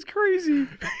 This guy's crazy.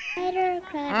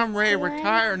 I'm ready to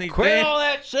retire. And Quit all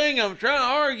that singing. I'm trying to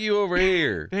argue over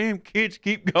here. Damn kids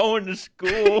keep going to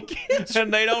school,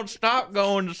 and they don't stop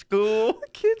going to school. The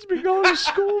kids been going to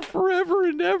school forever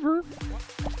and ever.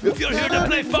 If you're here to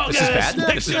play Fall Guys,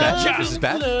 This is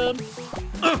bad.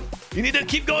 You need to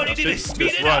keep going. You need to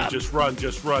speed it up. Just run.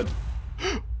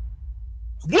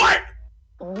 What?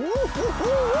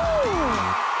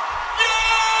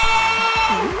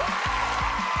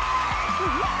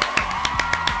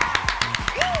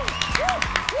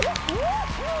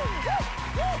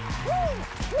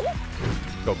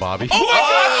 Go, Bobby. Oh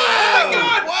my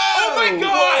God! Oh my God! Oh my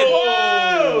God!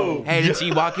 Whoa! Hey, did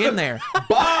you walk in there?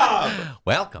 Bob!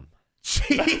 Welcome.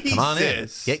 Jesus. Come on in.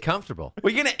 Get comfortable.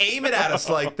 We're going to aim it at us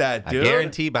like that, dude. I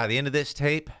guarantee by the end of this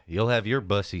tape, you'll have your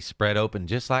bussy spread open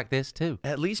just like this, too.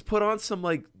 At least put on some,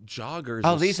 like, joggers.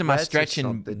 Oh, or these are my sweats or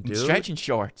something, dude. stretching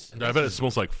shorts. I bet it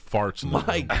smells like farts. In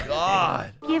My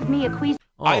God. Give me a quiz.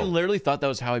 I literally thought that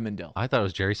was Howie Mandel. I thought it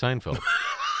was Jerry Seinfeld.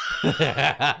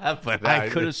 But I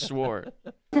could have swore.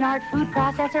 An art food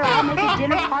processor. I'll make a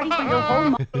dinner party for your whole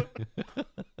month.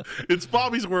 It's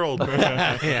Bobby's world.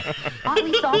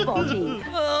 Hotly softball team.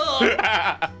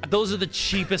 Those are the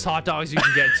cheapest hot dogs you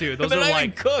can get too. Those are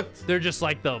like cooked. They're just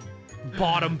like the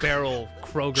bottom barrel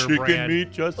Kroger Chicken brand.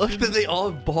 meat, just. Look, they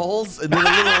all have balls and then a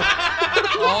little.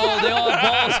 Oh, they all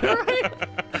have balls. Right?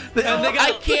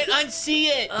 I can't unsee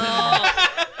it.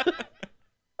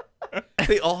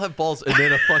 They all have balls and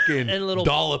then a fucking And a little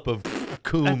dollop of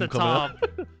coom at the coming top. up.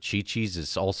 Chi-Chi's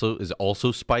is also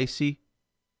spicy.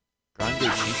 Grande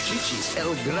Chi-Chi's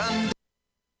El Grande.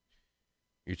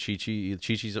 Your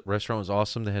Chi-Chi's restaurant was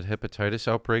awesome. They had hepatitis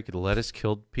outbreak. The lettuce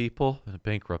killed people and it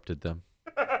bankrupted them.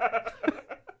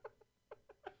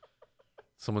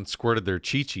 Someone squirted their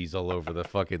Chi-Chi's all over the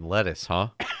fucking lettuce,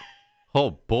 huh?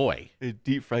 Oh boy.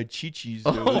 Deep fried Chi-Chi's.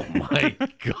 Oh my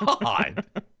God.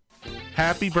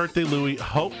 Happy birthday, Louie.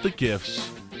 Hope the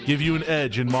gifts give you an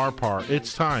edge in Marpar.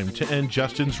 It's time to end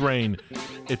Justin's reign.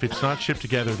 If it's not shipped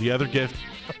together, the other gift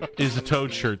is a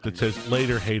Toad shirt that says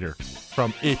 "Later Hater"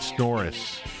 from It's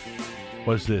Norris.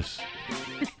 What's this?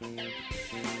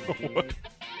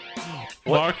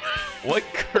 What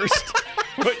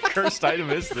cursed item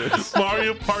is this?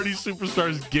 Mario Party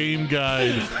Superstars game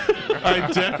guide. I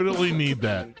definitely need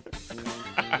that.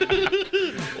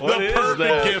 The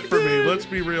perfect gift for me. Let's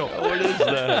be real. What is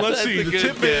that? Let's see. The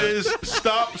tip is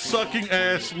stop sucking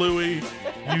ass, Louie.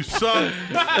 You suck.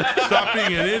 Stop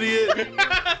being an idiot.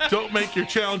 Don't make your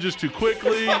challenges too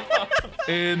quickly.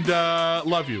 And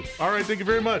love you. All right. Thank you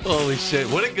very much. Holy shit.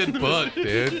 What a good book,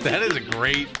 dude. That is a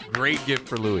great gift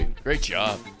for Louie. Great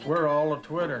job. We're all on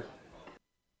Twitter.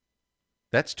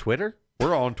 That's Twitter?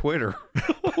 We're on Twitter.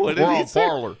 We're on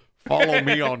Parler. Follow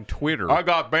me on Twitter. I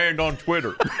got banned on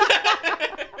Twitter.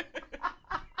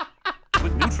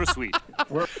 With NutraSweet.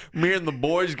 Me and the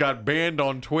boys got banned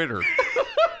on Twitter.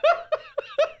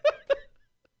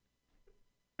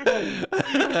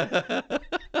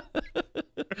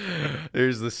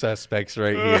 There's the suspects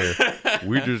right here.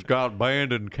 We just got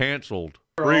banned and canceled.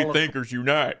 Free thinkers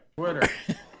unite. Twitter.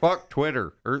 Fuck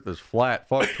Twitter. Earth is flat.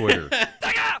 Fuck Twitter.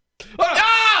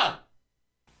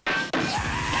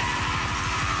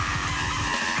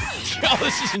 Oh,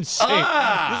 this is insane.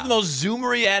 This is the most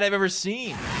zoomery ad I've ever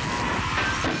seen.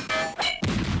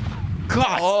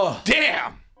 God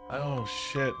damn. Oh,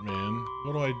 shit, man.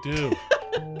 What do I do?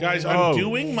 Guys, I'm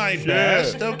doing my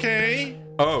best, okay?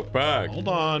 Oh, fuck. Hold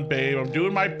on, babe. I'm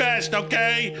doing my best,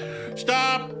 okay?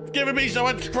 Stop giving me so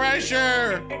much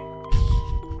pressure. You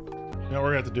know what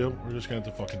we're going to have to do? We're just going to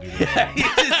have to fucking do this. You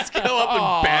just go up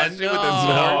and bash it with a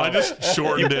sword. No, I just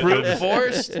shortened it. Brute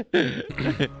forced?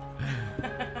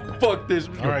 Fuck this.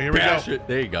 All right, here we go. It.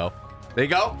 There you go. There you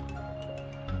go.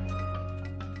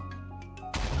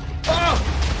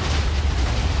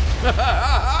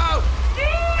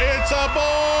 It's a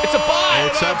boy! It's a boy!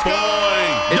 It's a boy!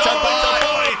 It's a No,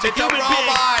 boy! It's a It's a human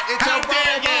robot! being. It's a How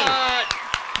dare you? robot!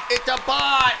 It's a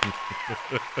bot!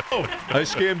 I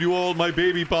scammed you all my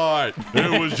baby bot.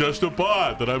 It was just a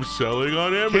bot that I'm selling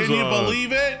on Amazon. Can you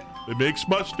believe it? It makes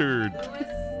mustard.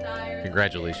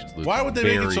 Congratulations, Luke. Why would they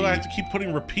make it so I have to keep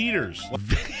putting repeaters?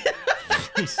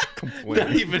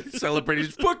 Not even celebrating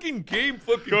his fucking game.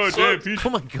 Fucking sucks. Oh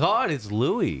my god, it's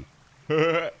Louie.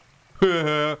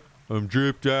 I'm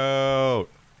dripped out.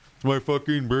 It's my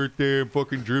fucking birthday. I'm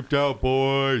fucking dripped out,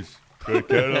 boys. Got a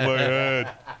cat on my head.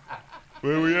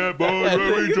 Where we at, boys?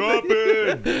 Where we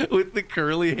dropping? With the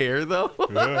curly hair, though.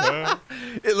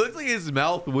 It looks like his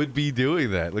mouth would be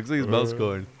doing that. It looks like his mouth's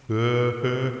going.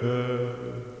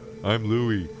 I'm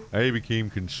Louie. I became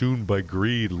consumed by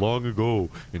greed long ago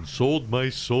and sold my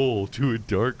soul to a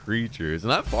dark creature. It's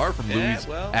not far from Louie's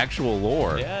actual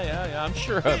lore. Yeah. I'm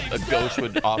sure a ghost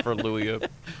would offer Louie a...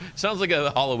 Sounds like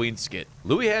a Halloween skit.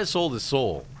 Louie has sold his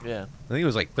soul. Yeah. I think it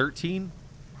was like 13.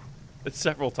 It's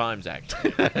several times,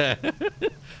 actually.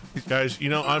 Guys, you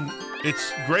know,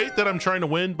 it's great that I'm trying to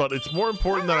win, but it's more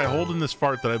important that I hold in this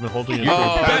fart that I've been holding in for the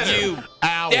past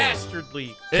hour.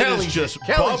 Dastardly. It is just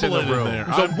Kelly's in the bubbling in room. there.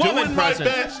 There's a I'm woman doing my present.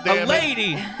 best, damn A it.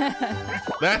 lady.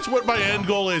 That's what my end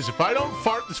goal is. If I don't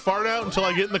fart this fart out until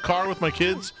I get in the car with my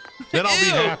kids, then I'll be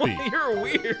happy. You're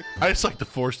weird. I just like to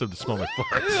force them to smell my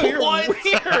farts. Ew, you're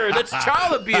weird. That's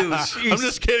child abuse. I'm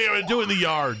just kidding. I'm doing the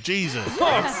yard. Jesus. Oh,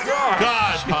 God.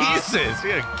 God, Pop. Jesus, you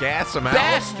gotta gas him out.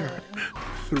 Bastard.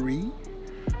 3,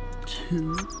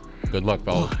 2. Good luck,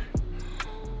 fellas.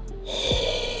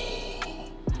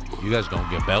 You guys don't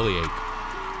get bellyache.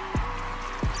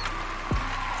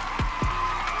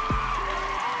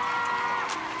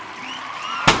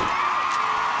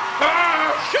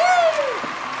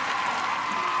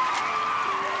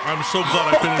 I'm so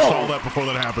glad I finished all that before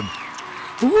that happened.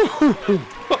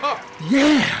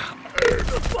 Yeah.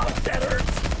 Fuck, that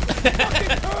hurts.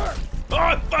 Oh,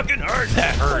 it fucking hurts.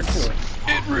 That hurts.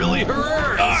 It really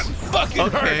hurts. Oh, it fucking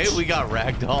Okay, hurts. we got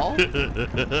ragdoll.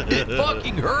 It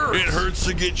fucking hurts. It hurts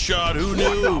to get shot. Who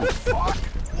knew?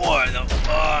 What the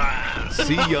fuck?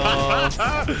 See y'all.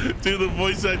 Dude, the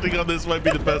voice acting on this might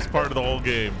be the best part of the whole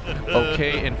game.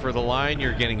 Okay, and for the line,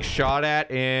 you're getting shot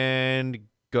at, and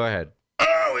go ahead.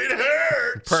 Oh, it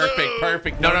hurts.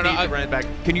 Perfect. No. Run it back.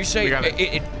 Can you say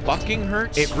it fucking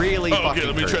hurts? It really fucking Okay,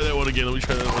 let me hurts. try that one again.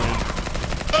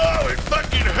 Oh, it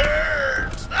fucking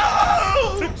hurts.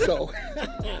 Oh! So,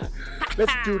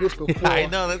 let's do this before. I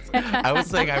know. I was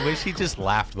saying, I wish he just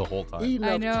laughed the whole time.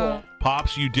 Enough I know. talk.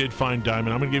 Pops, you did find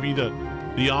diamond. I'm going to give you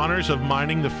the honors of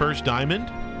mining the first diamond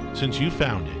since you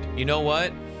found it. You know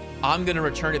what? I'm gonna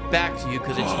return it back to you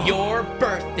because it's your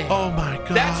birthday. Oh my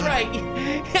God. That's right.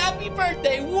 Happy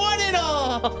birthday, one and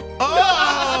all.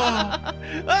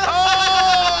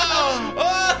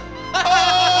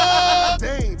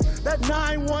 That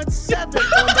 917 on the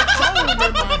phone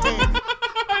in my hand.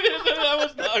 I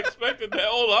was not expecting that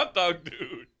old hot dog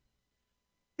dude.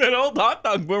 That old hot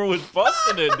dog boomer was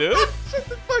busting it, dude. Shut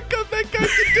the fuck up, that guy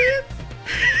can dance.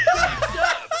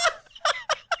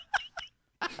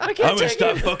 I'm gonna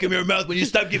stop fucking your mouth when you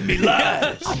stop giving me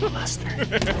lies.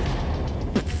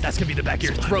 That's gonna be the back of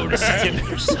your throat. Oh my God!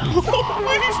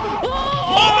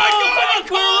 I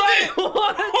called it!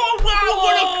 Oh wow!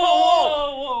 What a call!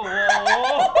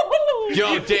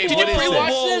 Yo, Dave, what is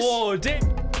this? Whoa, Dave.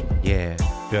 Yeah,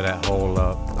 fill that hole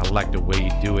up. I like the way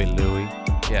you do it, Louie.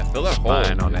 Yeah, fill that hole.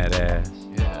 Spine on that ass.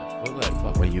 Yeah, fill that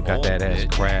fucking Where you got hole, that ass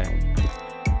bitch. cracked.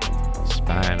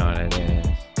 Spine on that ass.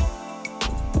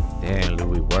 Damn,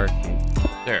 Louie, work it.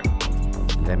 There.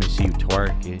 Let me see you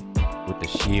twerk it. With the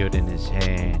shield in his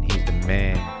hand, he's the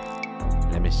man.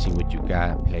 Let me see what you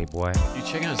got, playboy. You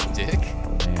checking out his dick?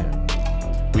 Man,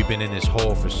 we've been in this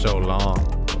hole for so long.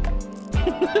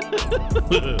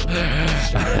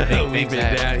 We've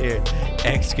been down here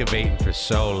excavating for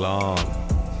so long.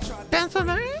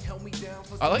 Pennsylvania?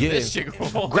 I like Yeah. this chick.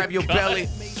 Oh Grab your God. belly.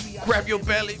 Grab your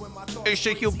belly. And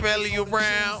shake your belly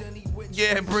around.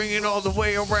 Yeah, bring it all the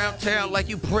way around town like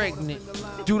you pregnant.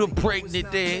 Do the pregnant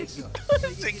dance.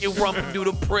 Take your rump and do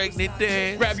the pregnant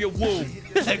dance. Grab your womb.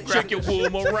 Shake your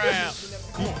womb around.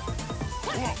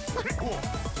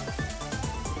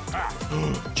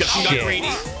 Justin got Shit.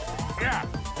 greedy.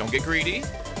 Don't get greedy.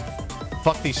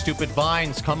 Fuck these stupid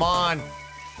vines. Come on.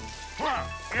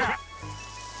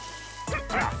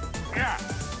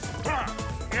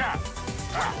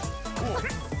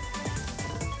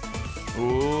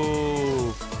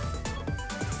 Ooh.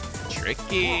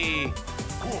 Tricky.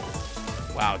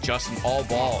 Wow, Justin, all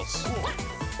balls.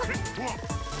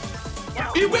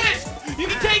 You missed! You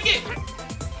can take it! Dude,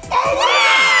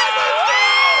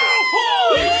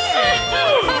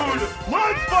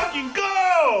 let's fucking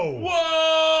go!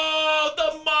 Whoa!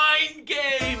 The mind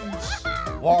games!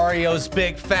 Wario's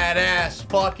big fat ass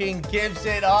fucking gives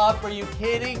it up. Are you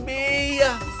kidding me?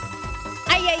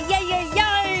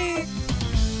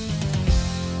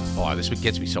 Oh, this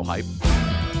gets me so hyped.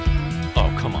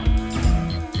 Oh, come on.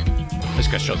 Let's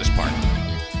go show this part.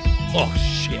 Oh,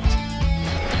 shit.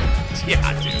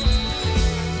 Yeah, dude.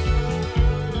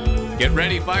 Get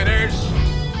ready, fighters.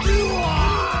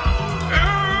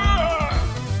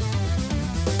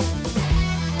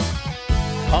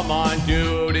 Come on,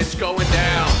 dude. It's going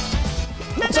down.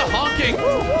 What's a honking?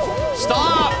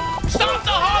 Stop. Stop the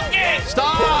honking!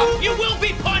 Stop. You will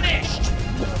be punished!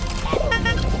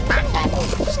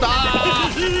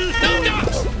 Stop. No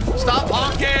ducks! Stop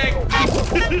honking.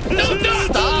 No ducks!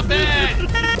 Stop it.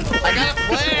 I gotta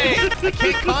play. I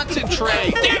can't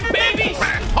concentrate. Damn babies!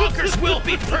 Honkers will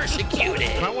be persecuted!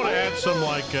 I want to add some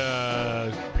like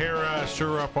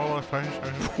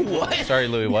What? Sorry,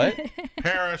 Louie, what?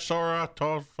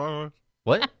 Parasaurolophus.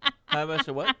 What?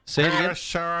 What? Say it again.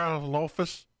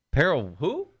 Parasaurolophus.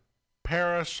 Who?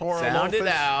 Parasaurolophus. Sound it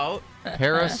out.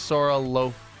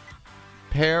 Parasaurolophus.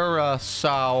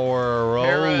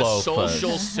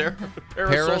 Parasaurolophus.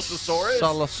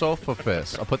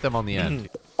 Parasaurolophus. I'll put them on the end.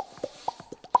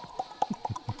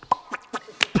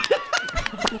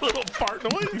 Little fart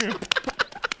noise.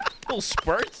 Little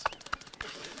spurts.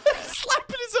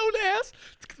 Slapping his own ass.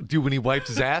 Dude, when he wipes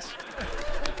his ass.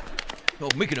 Oh,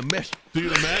 making a mess.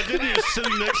 Dude, imagine you're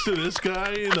sitting next to this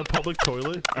guy in the public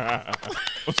toilet.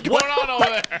 What's going on over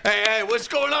there? Hey, what's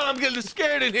going on? I'm getting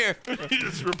scared in here. He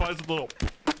just replies with a little.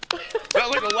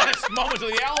 Sounds like the last moments of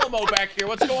the Alamo back here.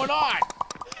 What's going on?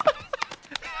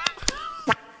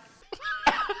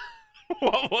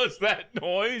 What was that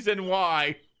noise and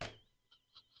why?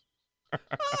 I'm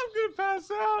gonna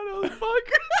pass out,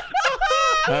 motherfucker.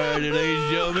 All right, ladies and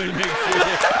gentlemen, make sure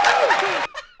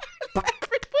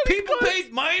People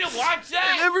paid money to watch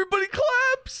that! And everybody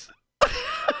claps.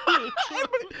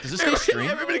 Does this stay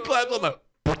streamed? Everybody claps on the.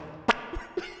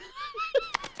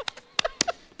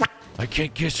 I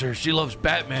can't kiss her. She loves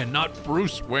Batman, not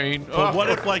Bruce Wayne. But what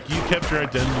if, like, you kept your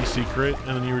identity secret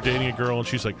and then you were dating a girl and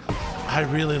she's like, I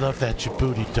really love that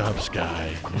Jaboody Dubs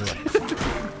guy. And you're like,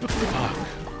 fuck.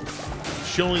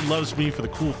 She only loves me for the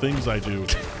cool things I do,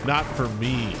 not for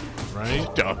me, right?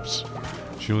 Dubs.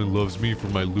 She only loves me for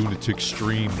my lunatic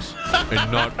streams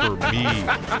and not for me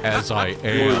as I am.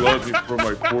 She only loves me for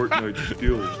my Fortnite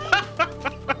skills.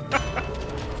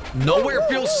 Nowhere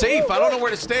feels safe. I don't know where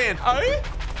to stand.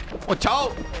 Watch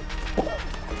out.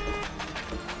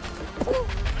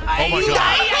 Oh my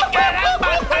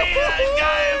God.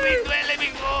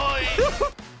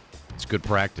 It's good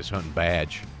practice hunting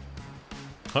badge.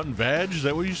 Hunting badge? Is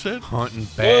that what you said? Hunting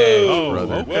badge, Whoa,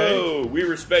 brother. okay. Whoa, we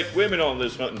respect women on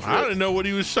this hunting trip. I didn't know what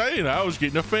he was saying. I was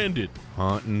getting offended.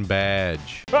 Hunting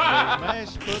badge.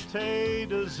 Mashed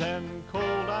potatoes and cold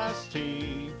iced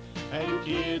tea, and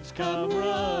kids come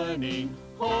running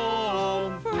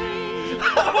home free.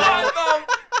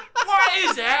 What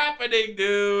is happening,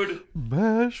 dude?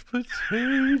 Mashed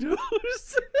potatoes.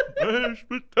 Mashed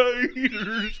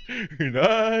potatoes and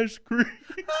ice cream.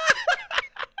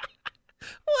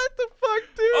 What the fuck,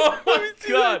 dude? Oh my Let me see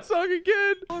God. that song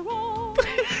again.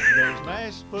 There's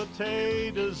mashed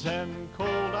potatoes and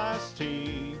cold iced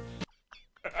tea.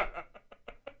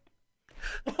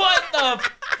 What the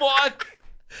fuck?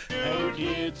 And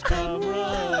kids come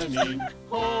running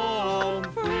home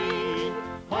free,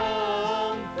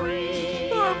 home free,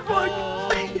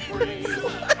 home free.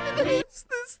 What's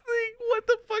this thing? What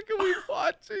the fuck are we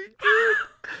watching, dude?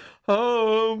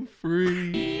 Home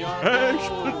free. Mashed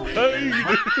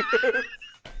potatoes.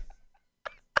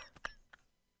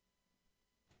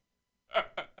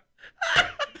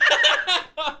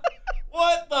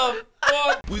 What the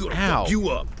fuck? We gonna fuck you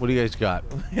up. What do you guys got?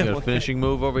 You got a finishing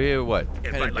move over here or what?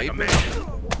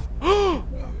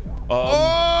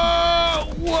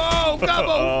 Oh! Whoa! Come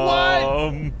on,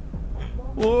 what?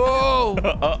 Whoa!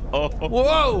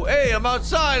 Whoa! Hey, I'm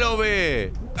outside over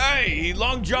here. Hey,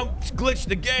 long jump glitched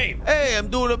the game. Hey, I'm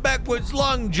doing a backwards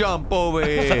long jump over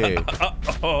here.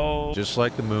 Uh-oh. Just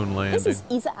like the moon This landing. is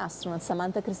ESA astronaut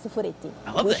Samantha Cristoforetti.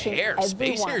 I love the wishing hair.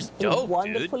 Space hair's everyone dope, a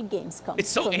wonderful dude. games come It's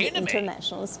so from anime. the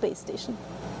International Space Station.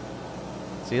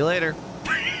 See you later.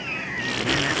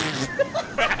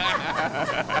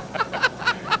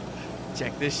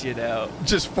 Check this shit out.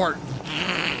 Just fart.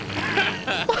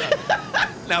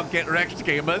 Now get wrecked,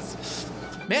 gamers.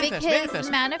 Because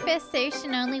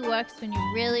manifestation only works when you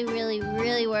really, really,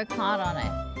 really work hard on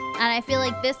it. And I feel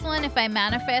like this one, if I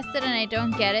manifest it and I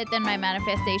don't get it, then my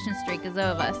manifestation streak is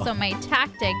over. So my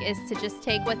tactic is to just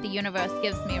take what the universe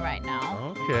gives me right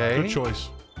now. Okay. Good choice.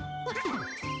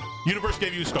 Universe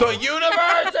gave you a star. The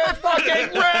universe is fucking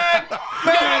rigged!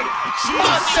 Man, fuck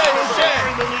this shit!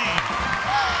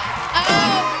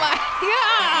 Oh my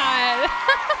god!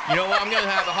 You know what? I'm gonna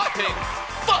have a hot take.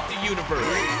 Fuck the universe.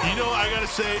 You know, I gotta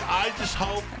say, I just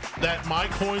hope that my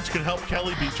coins can help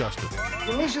Kelly beat Justin.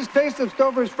 Delicious taste of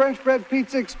Stover's French bread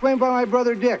pizza explained by my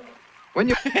brother Dick. When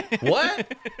you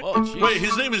What? Oh, geez. Wait,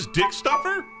 his name is Dick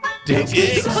Stuffer? Dick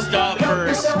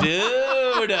Stuffers,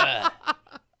 dude.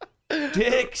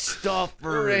 Dick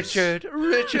Stuffers.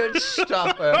 Richard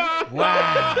Stuffer.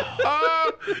 Wow.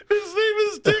 His name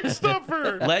is Dick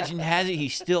Stuffer. Legend has it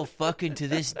he's still fucking to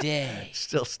this day.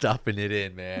 Still stuffing it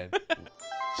in, man.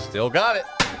 Still got it.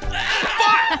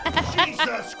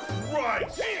 Jesus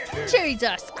Christ.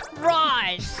 Jesus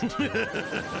Christ!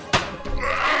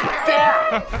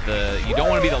 You don't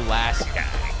want to be the last guy.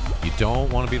 You don't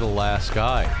want to be the last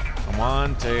guy. Come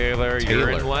on, Taylor.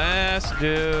 You're in last,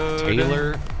 dude.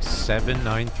 Taylor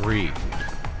 793.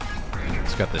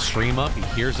 He's got the stream up. He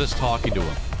hears us talking to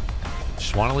him.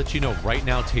 Just want to let you know right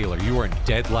now, Taylor, you are in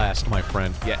dead last, my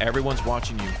friend. Yeah, everyone's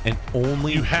watching you. And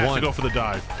only You have one. to go for the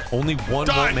dive. Only one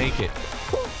Dive. won't make it.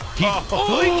 He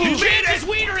jammed his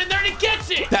wiener in there and he gets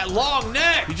it. That long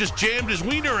neck. He just jammed his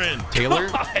wiener in. Taylor,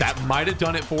 that might have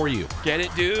done it for you. Get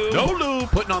it, dude? No lube.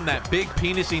 Putting on that big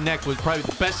penisy neck was probably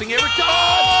the best thing you ever done.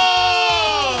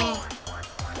 Oh!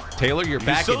 Taylor, you're You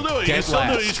back can still in do it. You dead can still do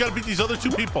last. it. You just got to beat these other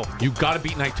two people. You got to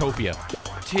beat Nightopia.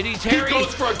 Titty Terry. He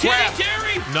goes for a grab. Titty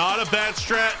Terry. Not a bad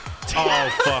strat. Oh,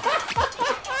 fuck.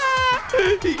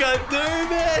 He got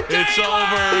nervous. It's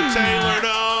over. Taylor,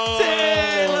 no.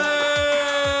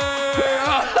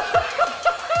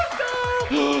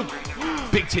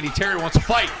 Big Titty Terry wants to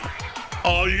fight.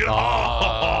 Oh, you.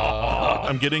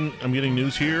 I'm getting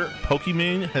news here.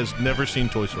 Pokemon has never seen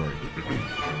Toy Story.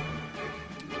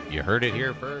 You heard it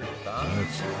here first.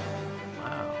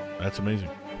 Wow. That's amazing.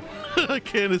 I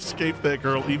can't escape that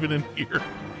girl even in here.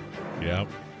 Yeah.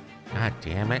 God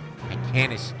damn it. I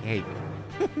can't escape.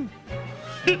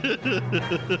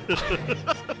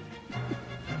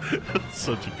 That's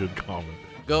such a good comment.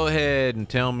 Go ahead and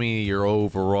tell me your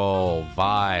overall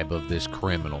vibe of this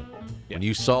criminal. When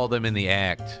you saw them in the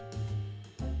act,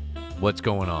 what's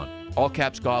going on? All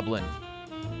caps goblin.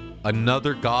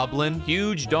 Another goblin?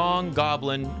 Huge dong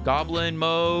goblin. Goblin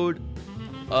mode.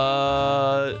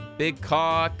 Big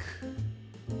cock.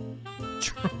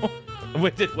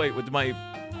 Wait, did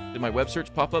my web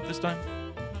search pop up this time?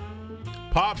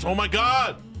 Pops, oh my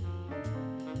God.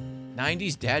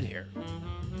 90s dad hair.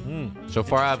 So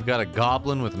far, I've got a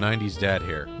goblin with 90s dad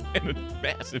hair. And a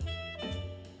massive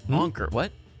honker.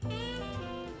 What?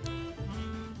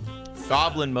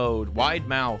 Goblin mode. Wide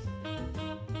mouth.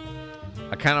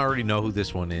 I kind of already know who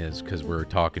this one is because we're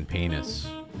talking penis.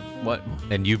 What?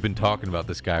 And you've been talking about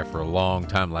this guy for a long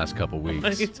time, last couple weeks.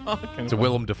 What are you talking It's a about?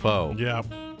 Willem Dafoe. Yeah.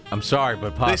 I'm sorry,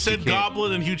 but Pops, They said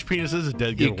goblin and huge penis is a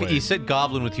dead giveaway. You said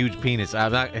goblin with huge penis.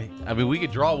 I'm not. I mean, we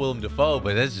could draw Willem Dafoe,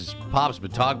 but that's just Pop's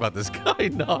been talking about this guy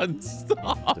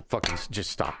nonstop. Fucking just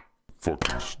stop.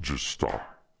 Fucking just stop.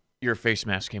 Your face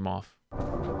mask came off.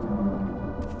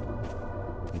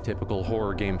 In typical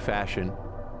horror game fashion,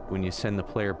 when you send the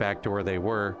player back to where they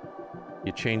were,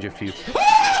 you change a few.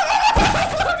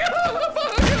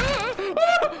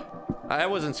 I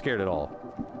wasn't scared at all.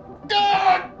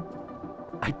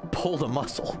 I pulled a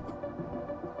muscle.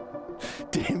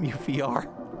 Damn you, VR.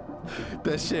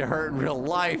 That shit hurt in real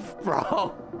life,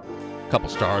 bro. Couple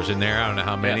stars in there. I don't know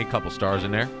how many. Couple stars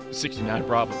in there. 69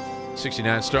 probably.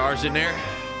 69 stars in there.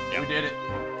 Yeah, we did it.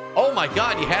 Oh my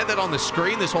God, you had that on the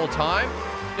screen this whole time?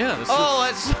 Yeah. That's oh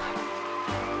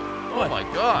my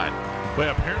God. Wait,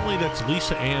 apparently that's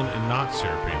Lisa Ann and not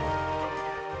Sarah Palin.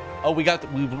 Oh, we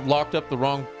locked up the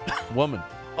wrong woman.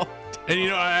 And you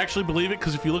know, I actually believe it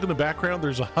because if you look in the background,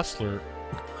 there's a hustler.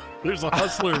 There's a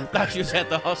hustler. I thought you was at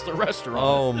the Hustler restaurant.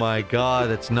 Oh my God,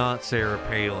 it's not Sarah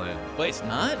Palin. Wait, it's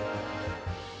not?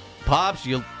 Pops,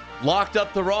 you locked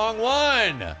up the wrong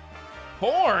one.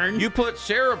 Porn? You put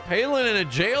Sarah Palin in a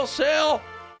jail cell?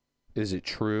 Is it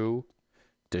true?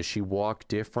 Does she walk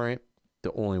different?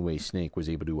 The only way Snake was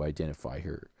able to identify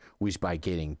her was by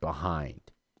getting behind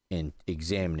and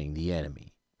examining the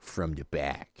enemy from the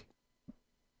back.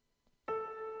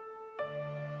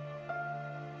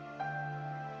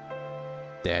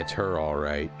 That's her, all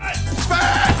right.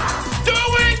 Do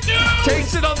it, dude!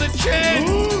 Takes it on the chin!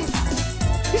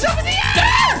 He's up in the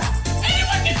air!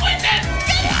 Anyone can win this!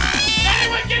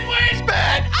 Anyone can win!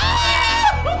 Spin!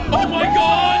 Oh my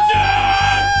God,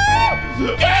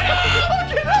 dude! Get up!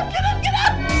 Get up, get up, get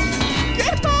up!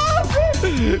 Get up!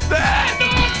 Ben! No,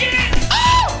 get it!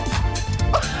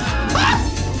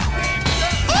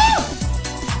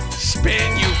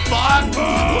 Spin, you fuck!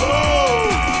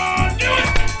 Do it!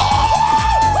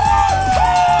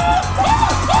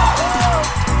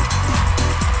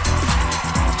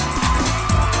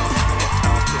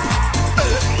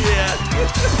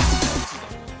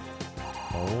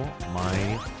 Oh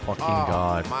my fucking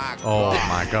God. Oh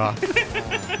my God.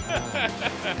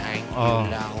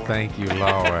 Thank you,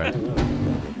 Lord.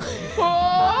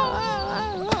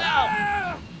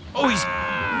 Oh, he's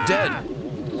dead.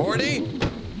 40?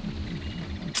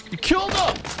 You killed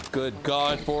him! Good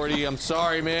God, 40. I'm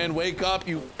sorry, man. Wake up,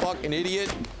 you fucking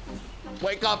idiot.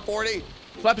 Wake up, 40.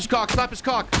 Slap his cock, slap his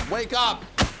cock. Wake up.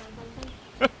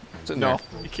 It's in No,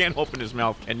 there. you can't open his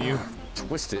mouth, can you?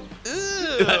 Twist it.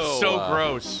 That's so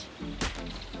gross.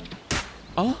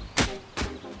 Oh?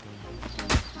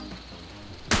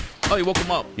 Oh, you woke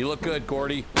him up. You look good,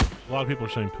 Gordy. A lot of people are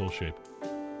saying pill shape.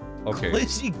 Okay.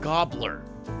 Glizzy gobbler.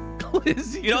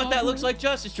 Glizzy. You know what that looks like,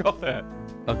 Justice? Draw that.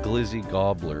 A glizzy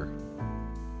gobbler.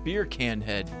 Beer can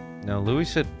head. Now, Louis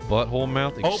said butthole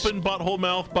mouth. Open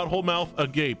butthole mouth,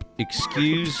 agape.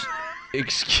 Excuse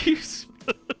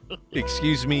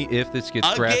me if this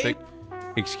gets graphic.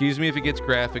 Excuse me if it gets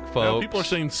graphic, folks. Now, people are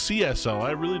saying CSO.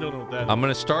 I really don't know what that is. I'm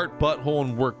going to start butthole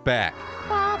and work back.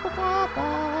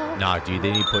 Nah, dude,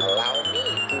 they need to put...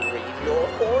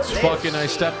 It's fucking, I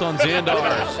stepped on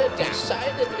Xandar's.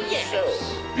 Decidedly so.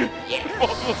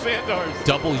 Multiple Xandars.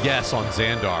 Double yes on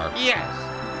Xandar. Yes.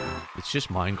 It's just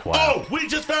Minecraft. Oh, we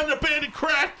just found an abandoned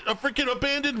a freaking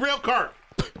abandoned rail cart.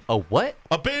 A what?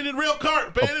 Abandoned rail cart.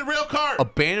 Abandoned rail cart.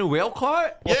 Abandoned rail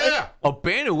cart? Yeah.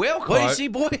 Abandoned rail cart? What do you see,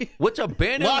 boy? What's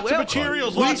abandoned Lots rail of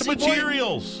materials. cart? Lots of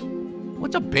materials.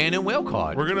 What's abandoned whale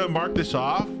cart? We're gonna mark this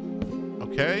off.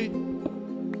 Okay.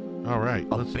 All right.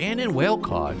 Abandoned whale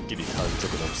cart.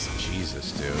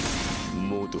 Jesus, dude.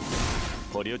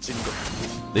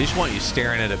 They just want you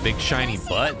staring at a big shiny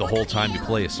butt the whole time you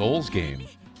play a Souls game.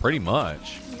 Pretty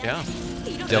much. Yeah.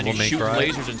 Devil May shoot Cry.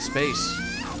 lasers in space.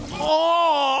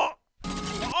 Oh!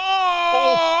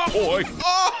 Oh, boy.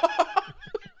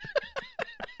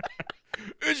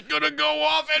 It's gonna go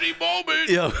off any moment.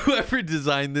 Yo, whoever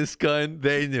designed this gun,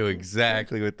 they knew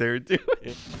exactly what they were doing.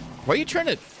 Why are you trying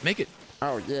to make it?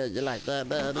 Oh, yeah, you like that,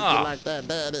 baby? Oh. You like that,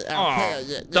 baby? Oh, Oh, hell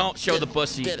yeah. don't show the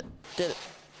pussy. Get it.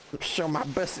 Show my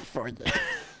pussy for you.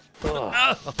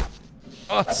 Oh,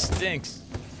 it stinks.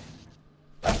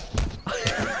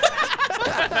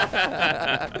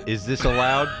 Is this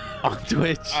allowed on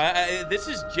Twitch? This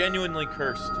is genuinely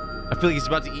cursed. I feel like he's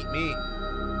about to eat me.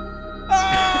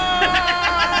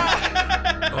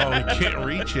 Oh, he can't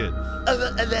reach it.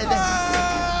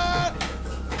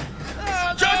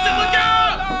 Justin, look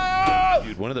out!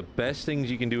 Dude, one of the best things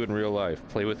you can do in real life,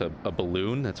 play with a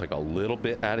balloon that's like a little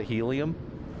bit out of helium.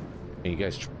 And you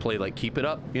guys play like keep it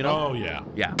up, you know? Oh, yeah.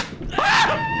 Yeah.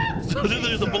 So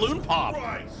there's a balloon pop.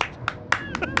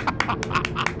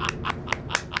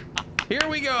 Here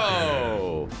we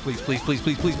go. Please, please, please,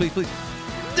 please, please, please, please.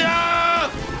 No!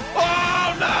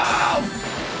 Oh, no!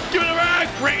 Give me the rag!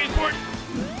 Rag is important.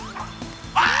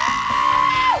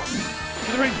 Ah! Give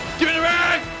me the rag! Give me the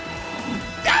rag!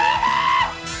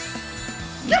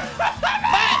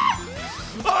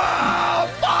 Oh,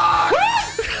 fuck!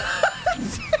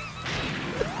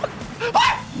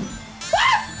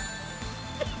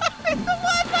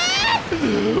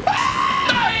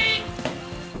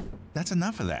 That's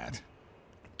enough of that.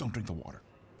 Don't drink the water.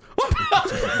 I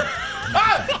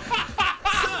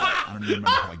don't even remember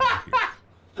how I got here.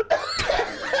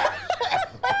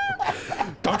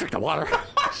 Don't drink the water.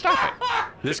 Stop it.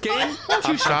 This game, I'll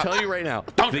tell you right now,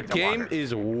 the game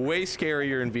is way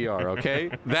scarier in VR, okay?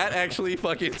 That actually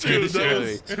fucking scared the shit out of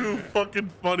me. Too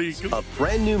fucking funny. A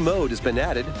brand new mode has been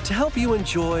added to help you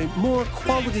enjoy more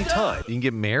quality time. You can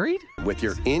get married? With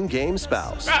your in-game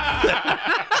spouse.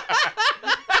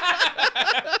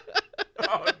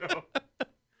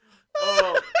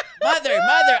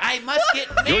 Mother, I must get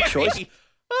married. Your choice.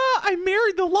 I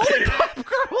married the lollipop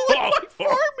girl in my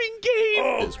farming game.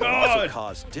 Oh, this will also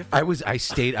cause different. I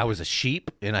was a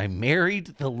sheep and I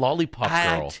married the lollipop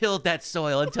girl. I tilled that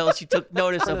soil until she took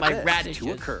notice of my radishes.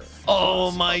 To occur.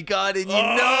 Oh my God, and you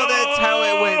know that's how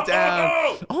it went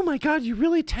down. Oh my God, you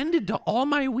really tended to all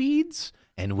my weeds?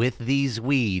 And with these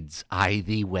weeds, I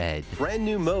thee wed. Brand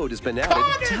new mode has been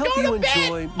added to help you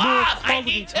enjoy more Mom, I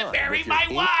quality need to time. marry my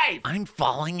wife. I'm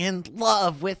falling in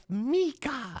love with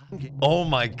Mika. Oh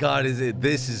my God,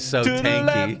 this is so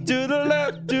tanky. To the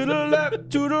left, to the left,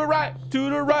 to the right, to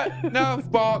the right. Now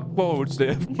walk forward,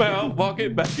 step out, walk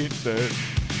it back instead.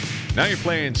 Now you're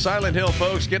playing Silent Hill,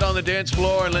 folks. Get on the dance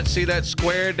floor and let's see that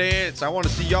square dance. I want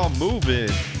to see y'all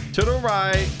moving to the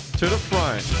right, to the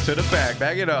front, to the back.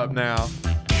 Back it up now.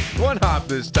 One hop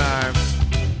this time.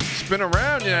 Spin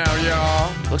around now,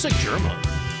 y'all. Looks like German.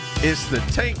 It's the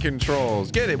tank controls.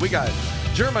 Get it? We got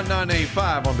German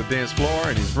 985 on the dance floor,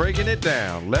 and he's breaking it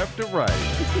down left to right.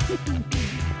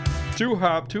 Two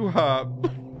hop, two hop.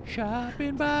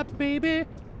 Shopping by baby.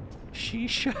 She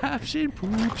shops and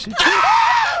poops and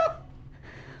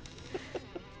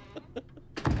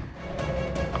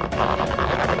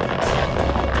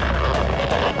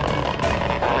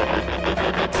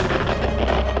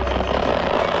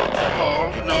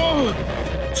Oh no!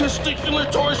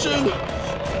 Testicular torsion!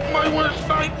 My worst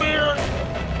nightmare!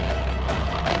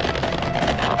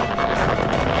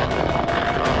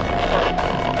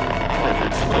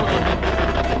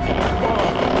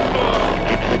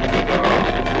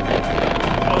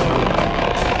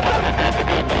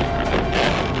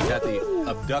 Got the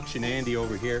abduction Andy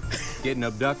over here, getting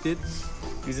abducted.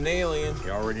 He's an alien.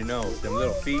 You already know. Them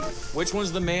little feet. Which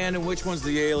one's the man and which one's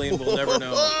the alien, we'll never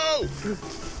know.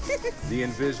 The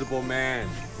Invisible Man,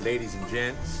 ladies and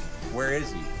gents. Where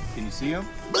is he? Can you see him?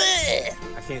 I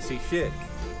can't see shit.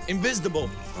 Invisible.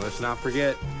 Well, let's not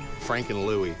forget Frank and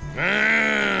Louie.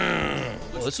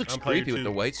 Well, this looks creepy with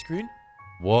the white screen.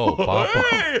 Whoa, Papa.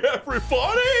 Hey,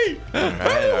 everybody!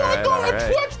 Anyone got a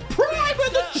Twitch Prime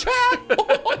in the chat?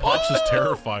 Pops is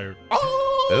Terrifier.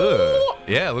 Ugh.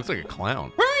 Yeah, it looks like a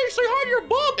clown. Hey, say hi to your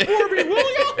mom for me,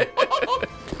 will ya?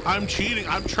 I'm cheating.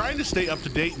 I'm trying to stay up to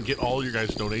date and get all your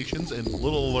guys' donations and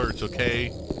little alerts,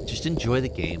 okay? Just enjoy the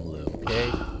game, Lou,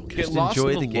 okay? Get Just lost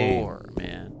enjoy in the game. lore,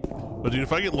 man. But dude,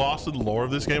 if I get lost in the lore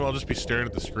of this game, I'll just be staring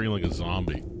at the screen like a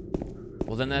zombie.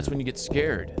 Well, then that's when you get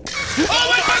scared.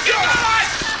 Oh my God!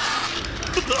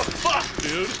 What the fuck,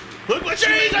 dude? Look what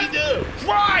Jesus you made me do!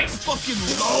 Christ! Fucking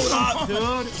load up,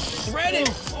 dude. Shred it!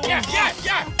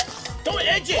 Yeah! Don't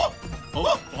edge it!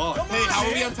 Oh, fuck. Hey, how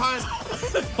are we on time?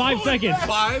 5 seconds.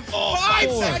 5? Oh, 5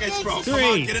 4 seconds, bro. 3. Come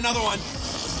on, get another one.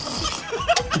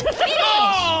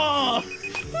 Oh!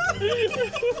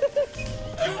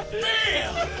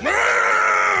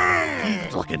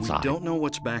 Look inside. We don't know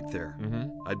what's back there.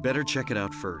 I'd better check it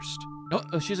out first.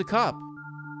 Oh, she's a cop.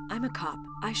 I'm a cop.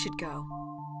 I should go.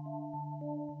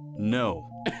 No,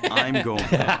 I'm going.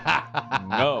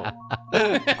 No.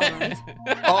 All right.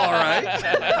 All right.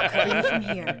 I'll cover you from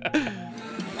here.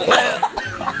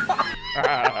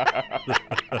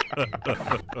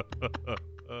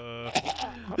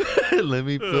 Let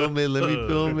me film it. Let me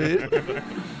film it.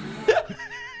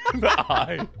 The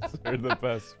eyes are the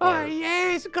best Oh,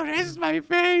 yes, caress my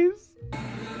face.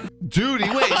 Dude, he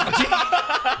went deep.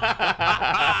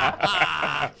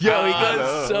 Yo, he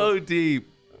goes so deep.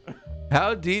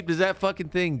 How deep does that fucking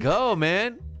thing go,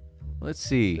 man? Let's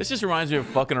see. This just reminds me of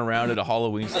fucking around at a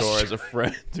Halloween store as a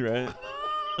friend, right?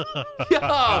 Yo,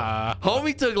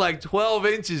 homie took like 12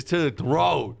 inches to the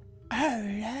throat.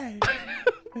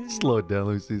 Slow it down,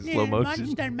 Lucy. Slow motion.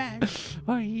 Monster Man.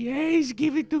 Oh, yes,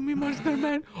 give it to me, Monster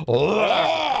Man.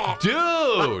 Oh,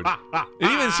 dude.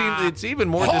 It's even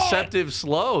more deceptive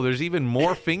slow. There's even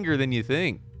more finger than you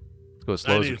think. Let's go as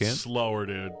slow as you can. Slower,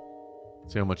 dude.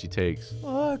 See how much he takes.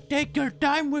 Oh, take your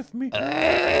time with me.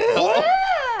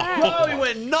 Oh, he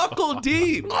went knuckle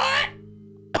deep.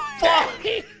 Fuck.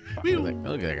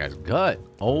 Look at that guy's gut.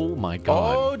 Oh, my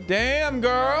God. Oh, damn,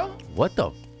 girl. What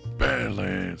the?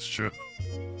 Badlands, sure.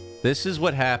 This is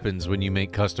what happens when you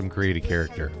make custom create a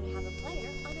character.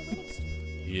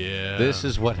 Yeah. This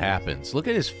is what happens. Look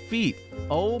at his feet.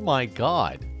 Oh my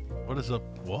God. What is up?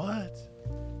 What?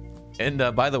 And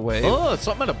by the way, oh, it's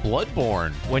something out of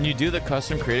Bloodborne. When you do the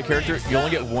custom create a character, you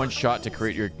only get one shot to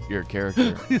create your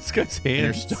character. This guy's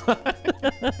hands.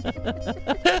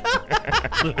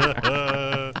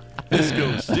 This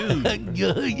goes, dude.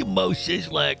 Your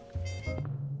motions like.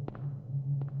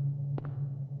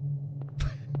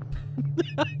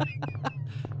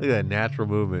 Look at that natural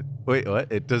movement. Wait,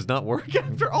 what? It does not work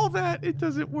after all that. It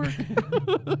doesn't work.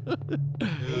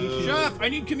 Chef, I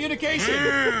need communication.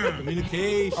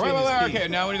 Communication. All right, okay.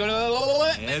 Now we're going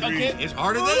to. Okay. It's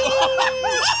harder than.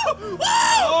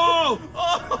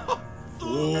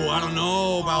 Oh, I don't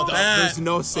know about that. There's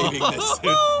no saving this,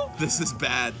 dude. This is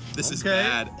bad. This is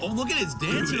bad. Oh, look at it. It's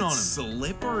dancing Dude, on him. it's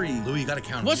slippery. Louis, you got to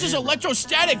count. What's this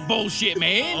electrostatic bullshit,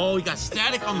 man? Oh, he got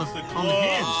static on the hands.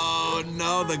 Oh,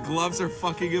 no. The gloves are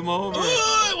fucking him over.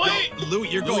 Wait. Yo, Louis,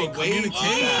 you're going way too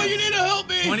fast. You need to help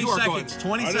me. 20 seconds.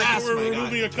 20 seconds. We're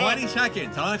removing a cup. 20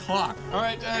 seconds on the clock. All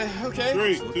right, okay.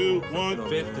 3, 2, 1. 5,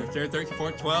 13,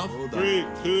 14, 12. 3,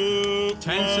 2, 10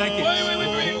 seconds.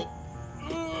 Wait.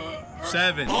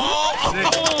 7.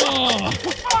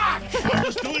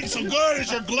 What's doing so good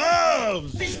is your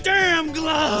gloves. These damn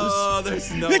gloves. Oh,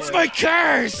 there's no It's way. my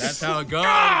curse. That's how it goes.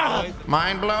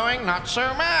 Mind blowing, not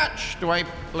so much.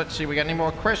 Let's see, we got any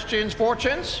more questions,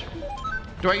 fortunes?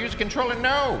 Do I use a controller?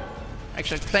 No.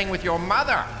 Actually, playing with your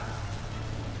mother.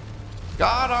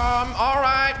 Got 'em. All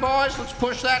right, boys, let's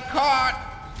push that cart.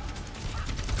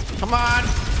 Come on.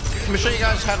 Let me show you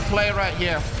guys how to play right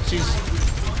here. See,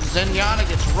 Zenyatta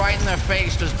gets right in their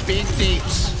face, does big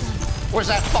deeps. Where's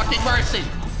that fucking mercy?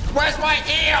 Where's my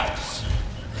eels?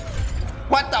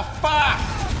 What the fuck?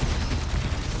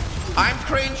 I'm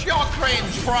cringe, you're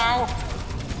cringe, bro.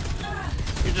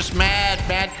 You're just mad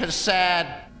cause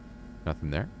sad.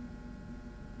 Nothing there.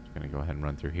 Just gonna go ahead and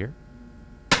run through here.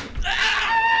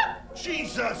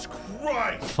 Jesus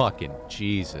Christ. Fucking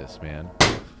Jesus, man.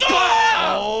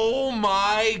 Oh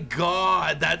my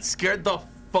God. That scared the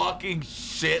fucking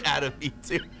shit out of me,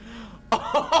 too.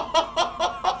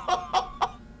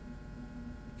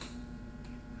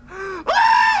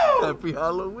 Happy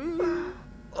Halloween.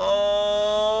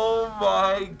 Oh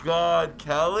my God,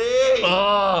 Kelly.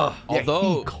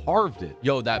 Although he carved it.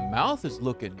 Yo, that mouth is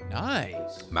looking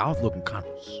nice. Mouth looking kind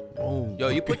of smooth. Yo,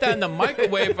 you put that in the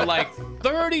microwave for like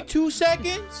 32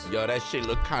 seconds? Yo, that shit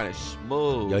look kind of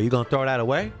smooth. Yo, you gonna throw that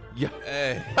away? Yeah.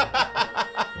 Hey.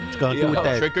 What's gonna do with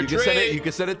that? Trick or treat. You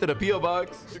can send it to the P.O.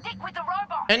 box.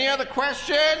 Any other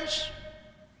questions?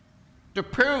 The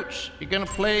Pooch, you gonna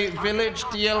play Village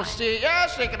DLC? Yeah, I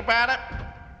was thinking about it.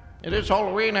 It is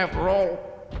Halloween after all.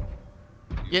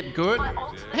 Get good?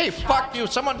 Hey, fuck you.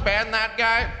 Someone ban that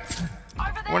guy.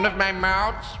 One of my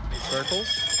mouths. Circles.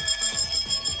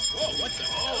 Whoa, what the?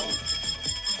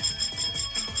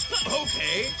 Oh.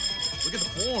 Okay. Look at the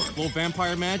form. Little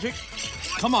vampire magic.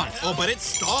 Come on. Oh, but it's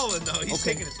stalling though. He's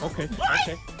taking his. Okay.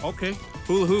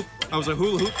 Hula hoop. I was a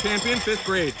hula hoop champion, 5th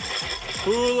grade.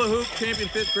 Hula hoop champion,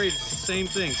 5th grade. Same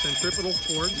thing. Centripetal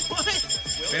chords. What?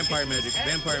 Vampire magic.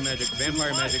 Vampire magic.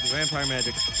 Vampire magic. Vampire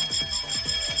magic.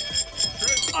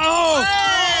 Oh!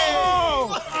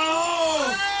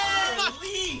 Oh!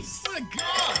 Release! Oh my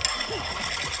God!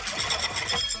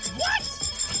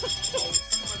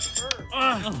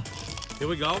 What? Here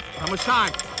we go. How much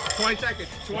time? 20 seconds.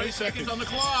 20 seconds on the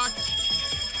clock.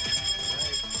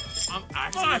 I'm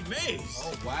actually amazed.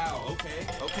 Oh, wow. Okay.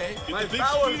 Get the big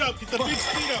speed up. Get the big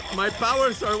speed up. My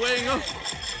powers are weighing up.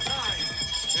 9,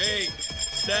 8,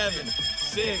 7,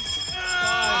 6,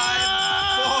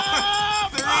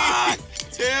 5, 4, 3,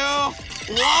 2,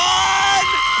 1.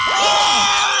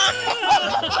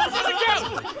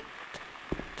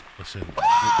 Listen.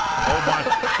 Oh my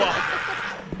fuck.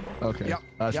 Okay.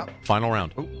 Final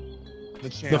round.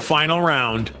 The final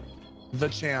round. the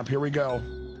champ. Here we go.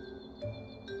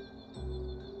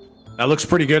 That looks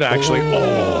pretty good, actually.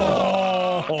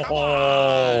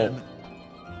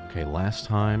 Okay, last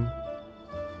time.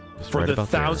 For right the about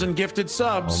there. 1,000 gifted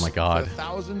subs. Oh my God. The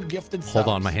 1,000 gifted subs. Hold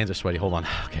on, my hands are sweaty. Hold on.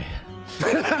 Okay.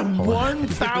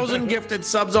 1,000 gifted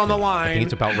subs on the line. I think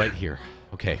it's about right here.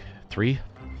 Okay, 3,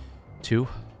 2,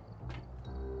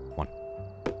 1.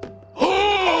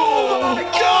 Oh my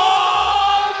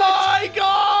God! Oh my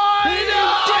God! He did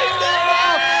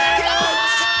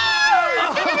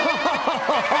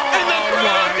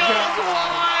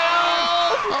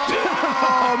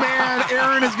Oh man,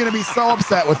 Aaron is gonna be so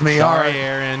upset with me. All Sorry, right.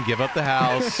 Aaron. Give up the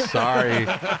house. Sorry.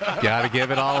 Gotta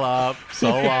give it all up. So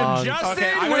long.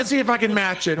 Okay, I'm gonna see if I can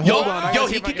match it. Hold on. Yo,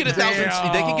 he could get 1,000.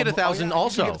 They could get 1,000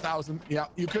 also. You could get 1,000. Yeah,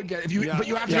 you could get if you, but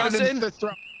you have to Justin? get it in the throw.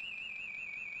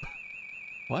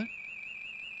 What?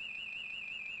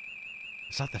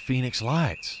 It's not the Phoenix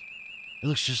Lights. It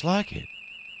looks just like it.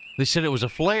 They said it was a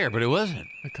flare, but it wasn't.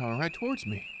 They're coming right towards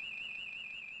me.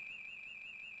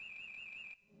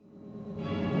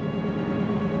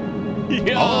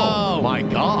 Yo! Oh my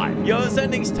God. Yo, this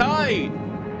ending's tight.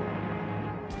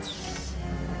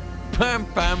 Bam,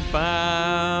 bam,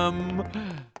 bam.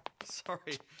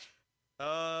 Sorry.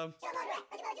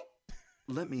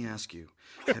 Let me ask you,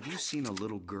 have you seen a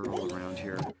little girl around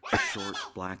here? Short,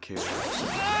 black hair.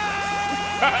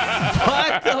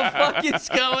 What the fuck is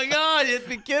going on? You've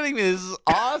been kidding me. This is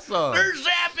awesome. They're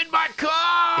zapping my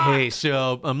car. Hey,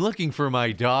 so I'm looking for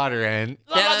my daughter and...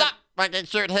 I can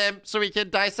shoot him so we can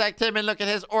dissect him and look at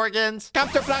his organs. Come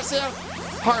to Brazil.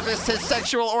 Harvest his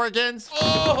sexual organs.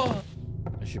 Oh!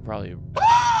 I should probably...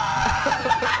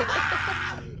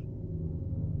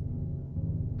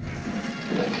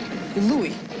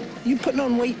 Louis, you putting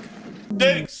on weight?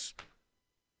 Thanks.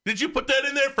 Did you put that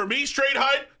in there for me, straight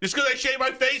height? Just because I shaved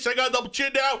my face, I got a double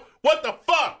chin now? What the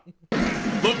fuck?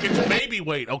 Look, it's baby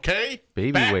weight, okay?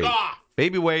 Baby Back weight. off.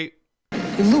 Baby weight.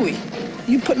 Louis,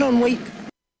 you putting on weight?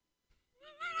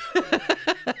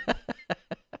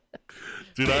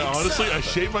 Dude, I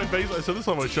shaved my face. I said this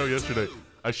on my show yesterday.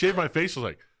 I shaved my face. I was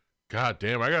like, God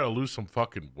damn, I got to lose some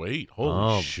fucking weight.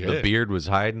 Holy shit. The beard was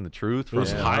hiding the truth. It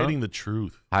was hiding the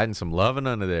truth. Hiding some loving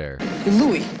under there.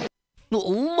 Louis.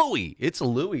 Louis. It's a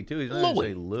Louis, too. He's not even Louis.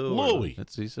 say Lou. Louis.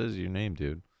 He says your name,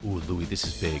 dude. Ooh, Louis, this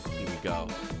is big. Here we go.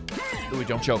 Louis,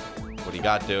 don't choke. What do you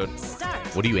got, dude?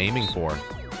 What are you aiming for?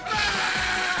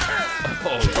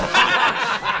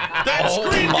 That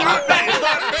screen got me. It's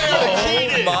not fair. They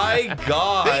cheated. My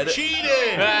God. They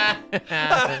cheated.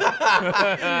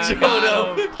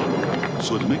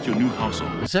 So to make your new house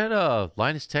home. Is that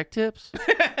Linus Tech Tips?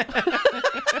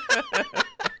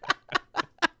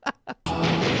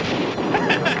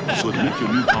 So to make your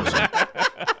new house home.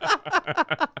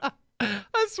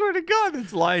 I swear to God,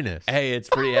 it's Linus. Hey, it's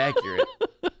pretty accurate.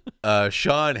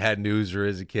 Sean had an Oozer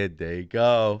as a kid. There you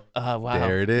go. Wow.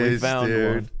 There it We is, found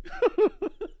dude.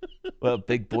 Well,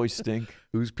 big boy stink.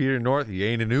 Who's Peter North? He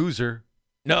ain't an Oozer.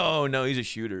 No, he's a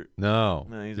shooter. No,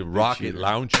 he's a a big rocket shooter.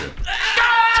 launcher.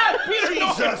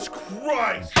 Jesus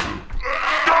Christ.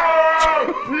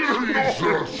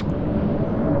 Jesus.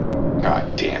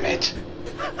 God damn it.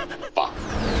 Fuck.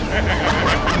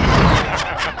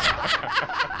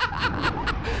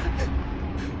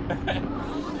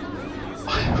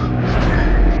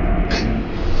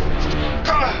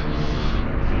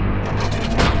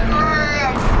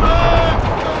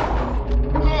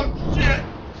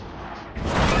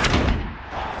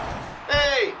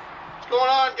 Hey, what's going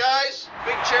on, guys?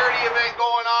 Big charity event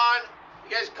going on.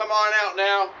 You guys come on out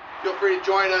now. Feel free to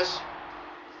join us.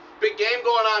 Big game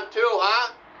going on too,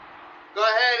 huh? Go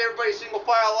ahead, everybody, single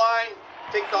file line.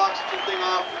 Take the oxygen thing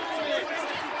off.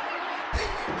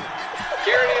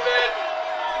 Charity event.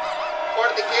 Port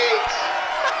of the gates.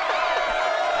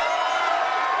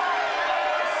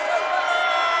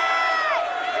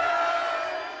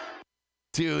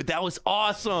 Dude, that was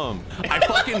awesome. I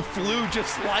fucking flew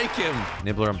just like him.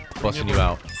 Nibbler, I'm busting you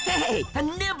out. Hey, a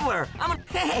nibbler! I'm a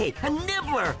a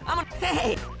nibbler! I'm a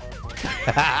hey!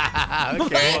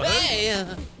 Okay.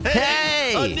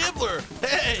 Hey! A nibbler!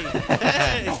 Hey!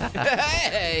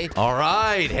 Hey! All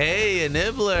right. Hey, a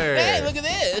nibbler. Hey, look at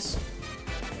this!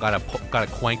 Got a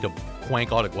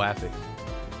quank all the graphics.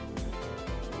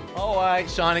 All right,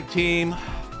 Sonic team.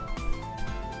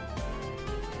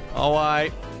 All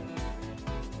right.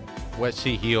 Let's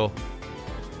see here.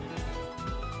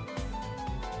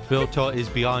 Filter is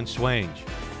beyond strange.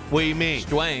 What do you mean?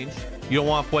 Strange? You don't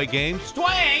want to play games?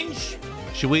 Strange!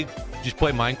 Should we just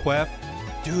play Minecraft?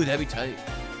 Dude, that'd be tight.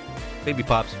 Baby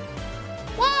Pops.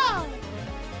 Wow!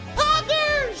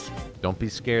 Poggers! Don't be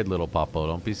scared, little Popo.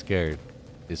 Don't be scared.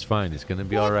 It's fine. It's going to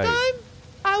be all right.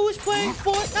 was playing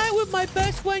Fortnite with my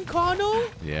best friend Connell.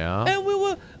 Yeah. And we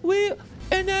won.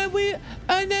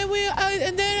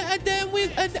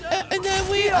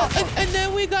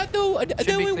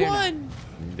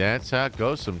 That's how it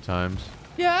goes sometimes.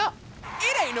 Yeah.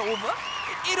 It ain't over.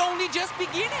 It only just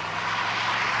beginning.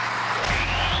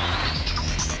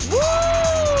 Woo!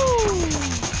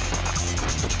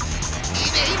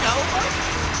 It ain't over.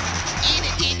 It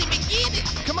in the beginning.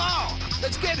 Come on,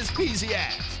 let's get his peasy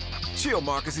ass. Chill,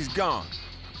 Marcus, he's gone.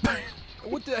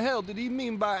 What the hell did he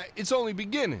mean by it's only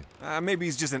beginning? Maybe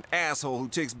he's just an asshole who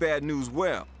takes bad news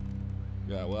well.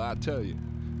 Yeah, well, I tell you,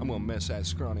 I'm gonna mess that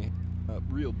scrawny up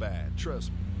real bad,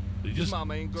 trust me. Did he His just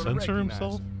mama ain't gonna censor recognize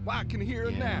himself? him. Well, I can hear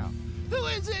it now. Who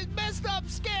is this messed up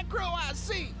scarecrow I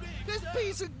see? This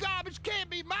piece of garbage can't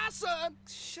be my son.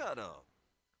 Shut up.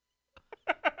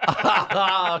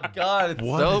 Oh, God, it's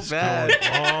so bad.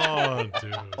 Oh,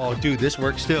 dude. Oh, dude, this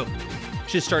works too.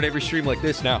 Should start every stream like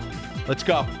this now. Let's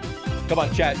go. Come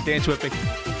on, chat. Dance with me.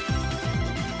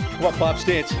 Come on, Pops,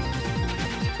 dance.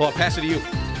 Well, I'll pass it to you.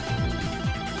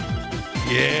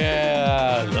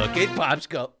 Yeah. Look at Pops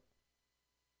go.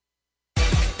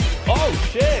 Oh,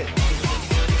 shit.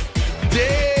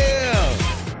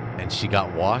 Damn! And she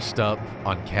got washed up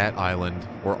on Cat Island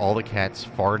where all the cats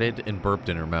farted and burped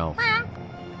in her mouth.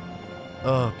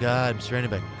 Oh, God, I'm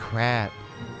surrounded by crap.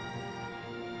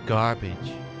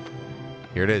 Garbage.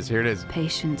 Here it is, here it is.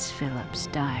 Patience Phillips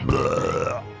died.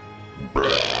 But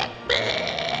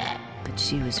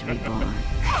she was reborn.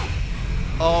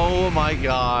 Oh, my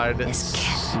God.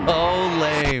 So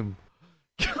lame.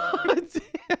 God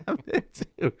damn it,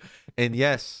 dude. And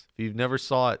yes, if you've never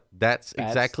saw it, that's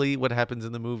exactly what happens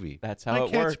in the movie. That's My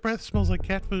cat's breath smells like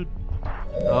cat food.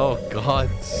 Oh, God,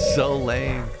 so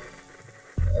lame.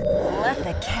 Let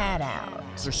the cat out.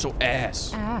 They're so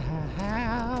ass.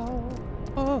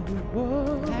 Oh,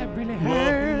 whoa. That really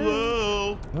hurt.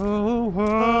 Whoa, Oh,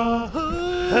 whoa.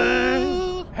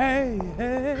 Hey,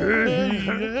 hey,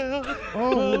 hey.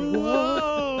 Oh,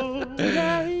 whoa.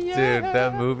 Dude,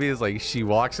 that movie is like she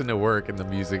walks into work and the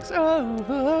music's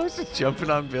she's jumping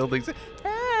on buildings. Eat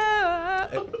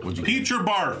your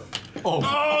barf. Oh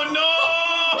no!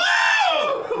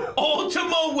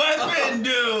 Ultimate weapon,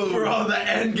 dude! Bro, the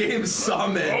Endgame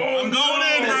summit. Oh, I'm going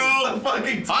in, bro. The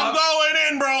fucking I'm going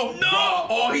in, bro. No!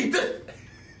 Oh, he did.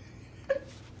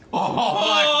 Oh,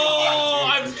 my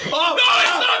God. No,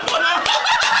 it's not.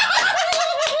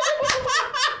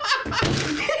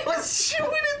 He was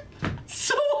shooting it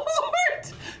so hard.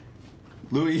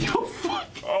 Louis, you fuck.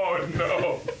 Oh,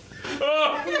 no.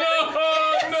 Oh, no,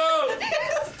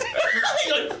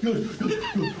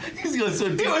 He's going so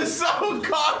deep. He was so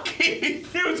cocky.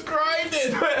 He was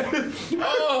grinding.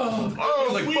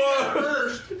 Like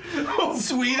first.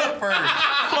 Sweet at first.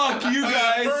 Fuck you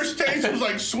guys. First taste was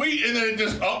like sweet, and then it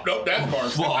just nope, that's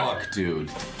barf. Fuck, dude.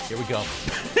 Here we go.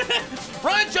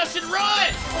 Run, Justin,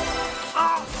 run!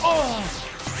 Oh.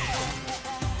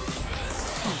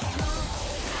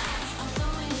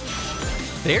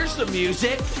 There's the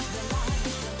music.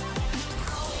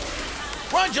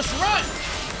 Run, Justin, run!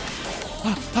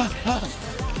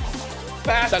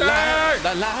 Faster!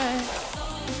 La la.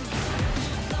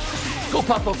 Go,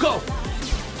 Papo, go!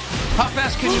 How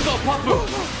fast can you go, Papo?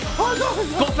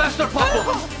 Go faster,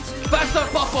 Papo! Faster,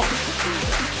 Papo!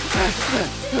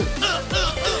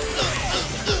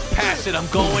 Pass it, I'm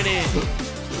going in.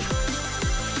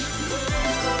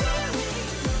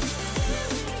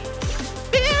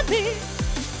 Baby.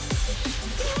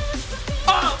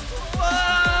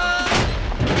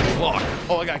 Fuck.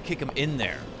 Oh, I gotta kick him in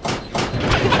there.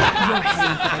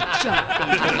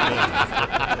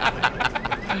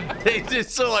 They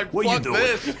just so like, What fuck you doing?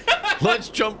 this. Let's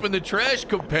jump in the trash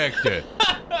compactor.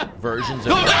 Versions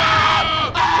of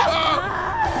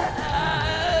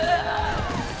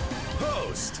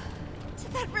Post.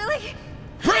 Did that really?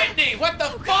 Brittany, what the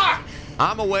fuck?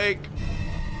 I'm awake.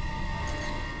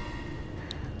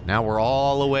 Now we're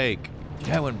all awake.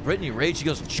 Yeah, when Brittany rages, she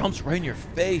goes, jumps right in your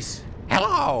face.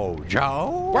 Hello,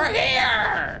 Joe. We're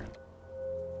here!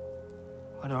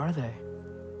 What are they?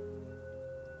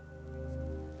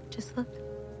 Just look.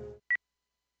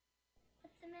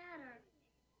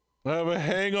 I have a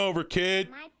hangover, kid.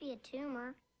 Might be a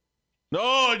tumor. No,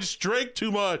 I just drank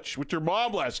too much with your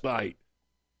mom last night.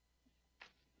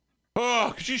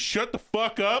 Oh, could you shut the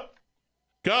fuck up?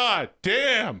 God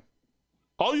damn.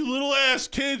 All you little ass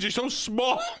kids are so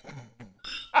small.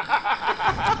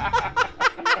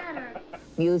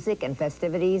 Music and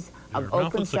festivities of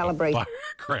open celebration.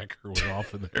 Firecracker went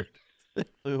off in there.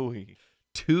 Louis.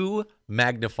 2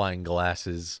 magnifying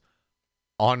glasses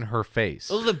on her face.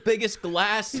 Those are the biggest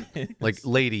glasses. Like,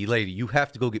 lady, you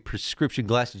have to go get prescription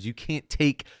glasses. You can't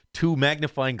take 2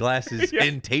 magnifying glasses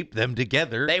and tape them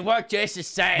together. They work just the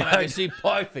same. I can see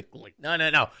perfectly.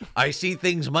 No. I see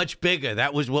things much bigger.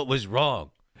 That was what was wrong.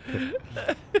 Shit.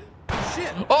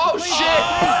 Oh, shit!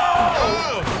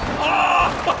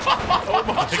 Oh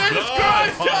my Jesus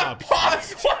God,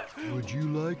 Christ! Would you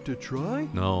like to try?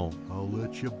 No. I'll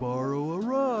let you borrow a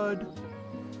rod.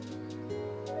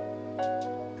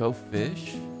 Go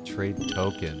fish? Trade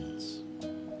tokens.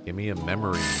 Give me a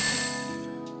memory.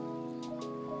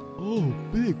 Oh,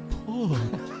 big paw.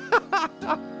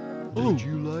 Would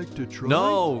you like to try?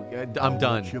 No, I'm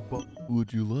done.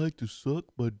 Would you like to suck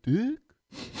my dick?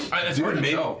 That's hard to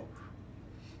make.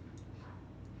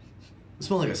 It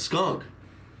smells like a skunk.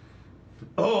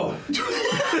 Oh.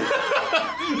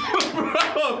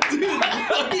 Bro, dude.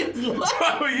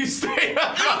 Bro, you stay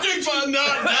up. How did you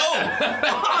not know?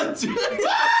 Oh, dude.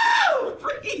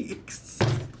 Freaks.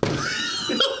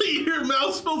 Your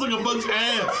mouth smells like a bug's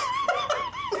ass.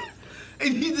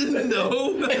 And you didn't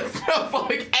know? It felt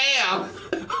like ass.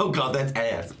 Oh, God, that's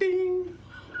ass. Ding.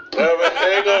 Have a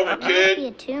hangover, kid. Be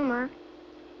a tumor.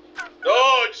 No,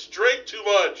 I just drank too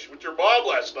much with your mom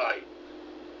last night.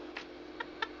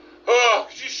 Oh,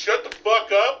 could you shut the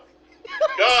fuck up?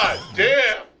 God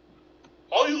damn.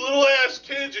 All you little ass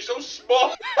kids are so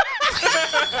small.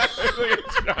 Look at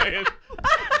giant.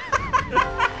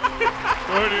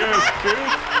 What is, dude?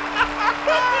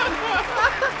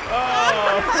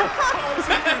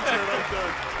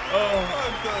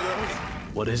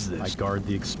 What is this? I guard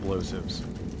the explosives.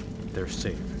 They're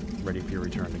safe, ready for your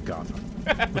return to Gotham.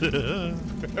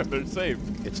 They're safe.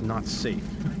 It's not safe.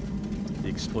 The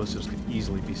explosives could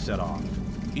easily be set off.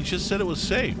 He just said it was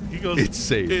safe. He goes, It's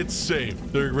safe. It's safe.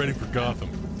 They're ready for Gotham.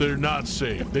 They're not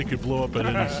safe. They could blow up at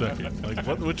any second. Like,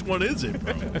 what? Which one is it,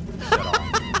 bro?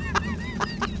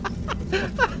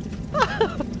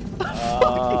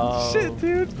 Fucking shit,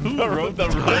 dude. Who wrote the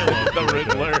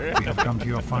Riddler? You have come to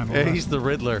your final. Yeah, he's the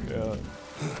Riddler. Yeah.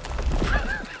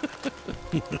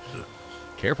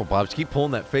 Careful, Pops. Keep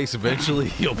pulling that face.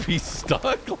 Eventually, you'll be stuck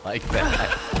like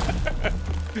that.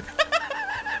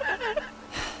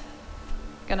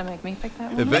 Gonna make me pick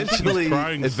that one?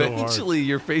 Eventually,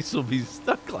 your face will be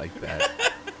stuck like that.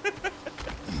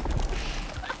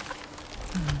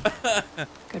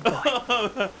 Good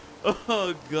boy.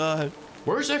 Oh, God.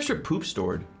 Where's extra poop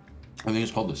stored? I think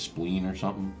it's called the spleen or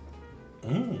something.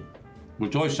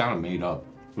 Which always sounded made up.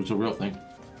 But it's a real thing.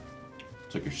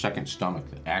 It's like your second stomach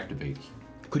that activates.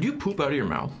 Could you poop out of your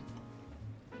mouth?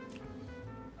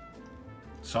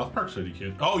 South Park said you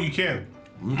can. Oh, you can.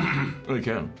 Oh, you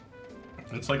can.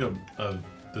 It's like a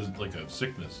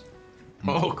sickness.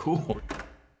 Oh, cool.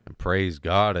 And praise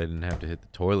God, I didn't have to hit the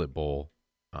toilet bowl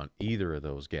on either of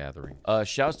those gatherings.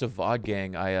 Shouts to VOD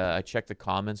Gang. I checked the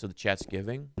comments of the chat's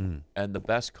giving, and the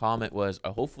best comment was,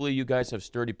 hopefully you guys have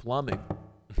sturdy plumbing.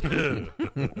 I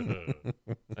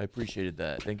appreciated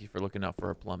that. Thank you for looking out for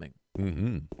our plumbing.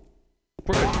 Mm-hmm.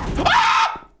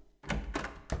 Ah!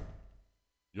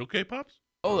 You okay, Pops?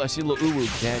 Oh, I see a little ooh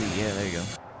daddy. Yeah, there you go.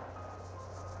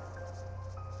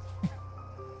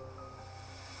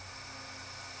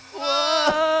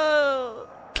 Whoa!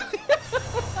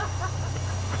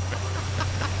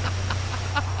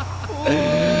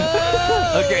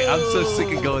 Okay, I'm so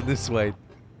sick of going this way.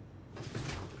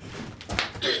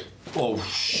 Oh,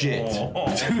 shit. Oh.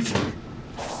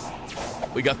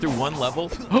 We got through one level.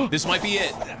 This might be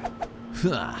it.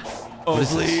 Oh,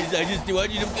 please. I just want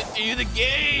you to continue the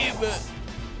game.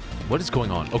 What is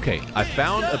going on? Okay, I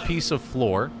found a piece of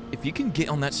floor. If you can get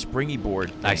on that springy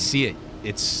board. I see it.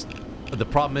 It's... The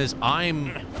problem is I'm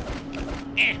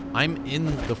in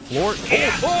the floor.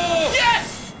 Oh!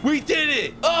 Yes! We did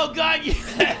it! Oh, God,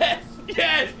 yes!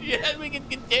 Yes, we can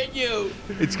continue.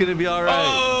 It's gonna be all right.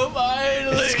 Oh,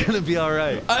 finally! It's gonna be all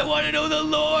right. I want to know the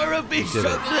lore of being stuck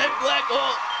in that black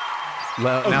hole.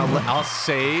 Well, now I'll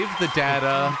save the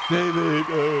data. David.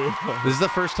 This is the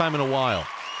first time in a while.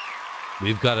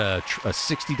 We've got a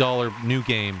 $60 new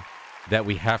game that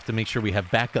we have to make sure we have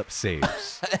backup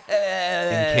saves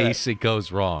in case it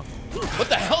goes wrong. What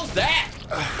the hell's that?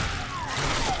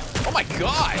 Oh my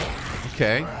God!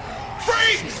 Okay.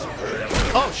 Freaks!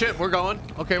 Oh shit, we're going.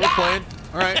 Okay, we're playing.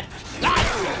 All right.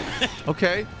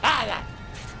 Okay.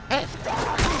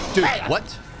 Dude, what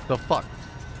the fuck?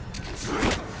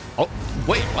 Oh,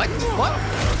 wait, what? What?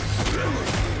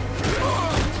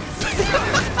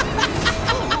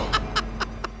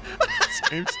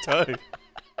 Seems tight.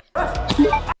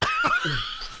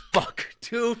 Fuck,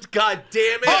 Dude, god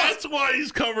damn it. That's why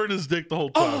he's covering his dick the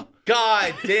whole time.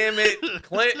 God damn it.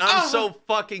 Clint, I'm so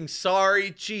fucking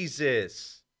sorry.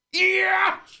 Jesus.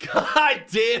 Yeah. God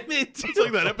damn it. It's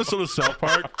like that episode of South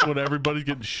Park when everybody's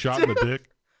getting shot in the dick.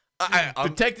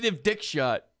 Detective Dick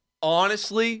Shot.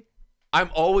 Honestly, I'm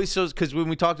always so, because when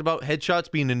we talked about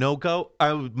headshots being a no-go,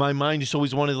 my mind just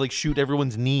always wanted to like shoot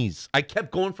everyone's knees. I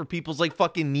kept going for people's like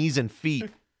fucking knees and feet.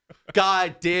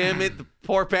 God damn it. The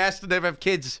poor bastard never have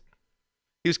kids.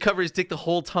 He was covering his dick the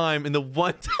whole time, and the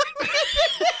one time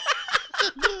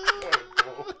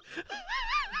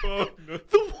the one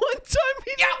time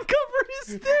he didn't cover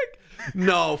his dick.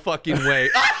 No fucking way.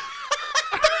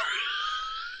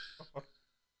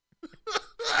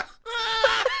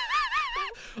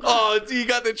 Oh, you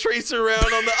got the tracer around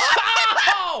on the.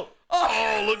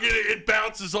 Oh, look at it. It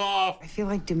bounces off. I feel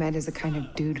like Dumet is the kind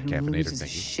of dude who loses his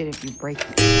shit if you break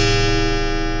it.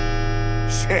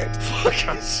 Shit.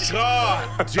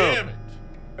 God damn it.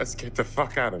 Let's get the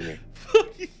fuck out of me.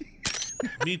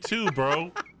 Me too,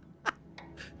 bro.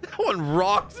 That one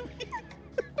rocked me.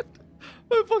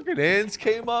 My fucking hands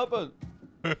came up. I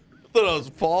thought I was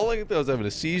falling. I thought I was having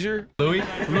a seizure. Louis?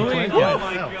 Oh my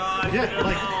God.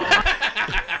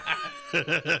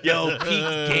 Yo, peak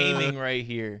gaming right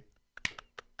here.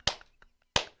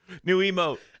 New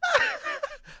emote.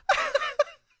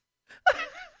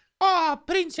 Oh,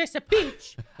 Princess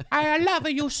Peach, I love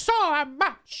you so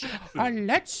much.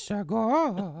 Let's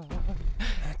go.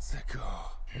 Let's go.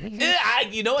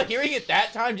 You know what? Hearing it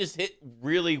that time just hit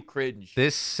really cringe.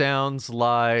 This sounds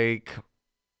like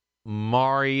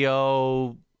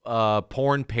Mario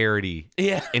porn parody.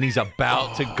 Yeah. And he's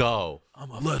about to go.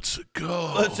 Let's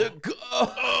go. Let's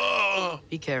go.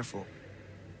 Be careful.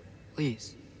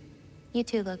 Please. You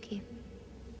too, Loki.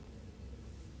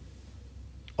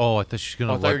 Oh, I thought she was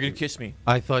gonna. I thought you were gonna kiss me.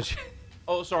 I thought she.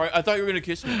 Oh, sorry. I thought you were gonna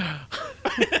kiss me.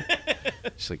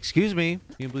 She's like, "Excuse me.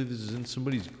 Can't believe this is in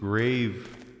somebody's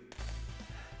grave."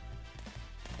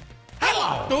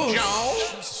 Hello, Joe.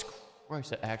 Jesus Christ,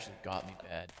 that actually got me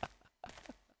bad.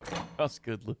 That was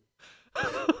good, Lou.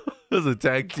 It was a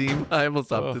tag team. I almost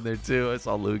hopped in there too. I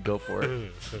saw Lou go for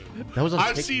it. That was on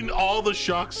I've seen all the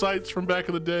shock sites from back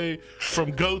in the day,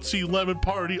 from Goatsy, Lemon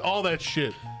Party, all that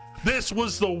shit. This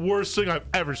was the worst thing I've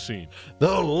ever seen.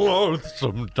 The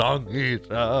loathsome tongue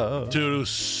eater. Dude, it was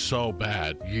so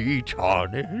bad. Ye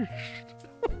tarnished.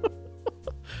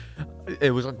 It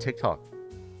was on TikTok.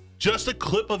 Just a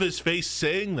clip of his face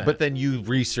saying that. But then you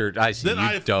researched. I see. Then you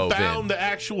I dove found in. the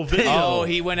actual video. Oh,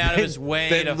 he went out of his way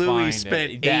then to Louis find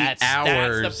spent it. 8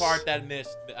 hours That's the part that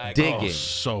missed. digging. Oh,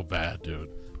 so bad,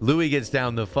 dude. Louis gets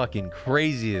down the fucking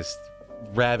craziest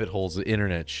rabbit holes of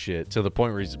internet shit to the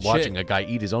point where he's watching a guy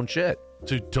eat his own shit.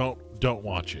 Dude, don't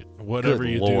watch it. Whatever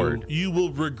Good you Lord. do, you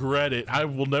will regret it. I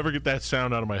will never get that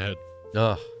sound out of my head.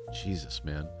 Ugh, Jesus,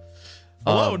 man.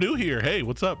 Hello, new here. Hey,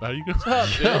 what's up? How you going?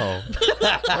 What's up, dude?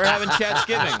 We're having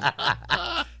Chatskiving.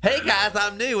 Hey guys,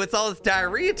 I'm new. What's all this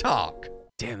diarrhea talk?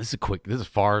 Damn, this is quick. This is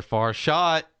far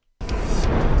shot.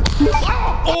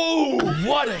 Oh,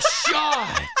 what a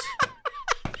shot!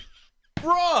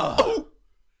 Bro!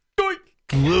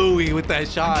 Louis with that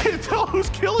shot. I can't tell who's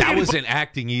killing That anybody. wasn't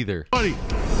acting either. Buddy. Dude,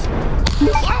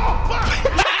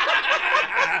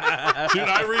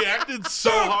 I reacted so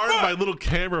hard, my little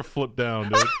camera flipped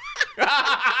down, dude.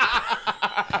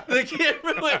 The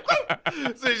camera like,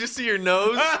 so you just see your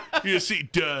nose. You just see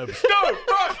Dubs. No,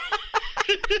 fuck.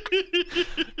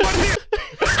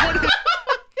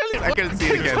 I couldn't see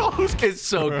it again. It's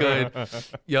so good.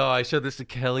 Yo, I showed this to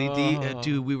Kelly D.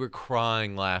 Dude, we were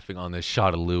crying laughing on this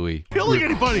shot of Louis. Killing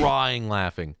anybody. Crying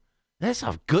laughing. That's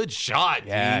a good shot,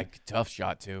 Yeah, dude. tough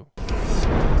shot too.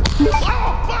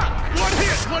 Oh, fuck!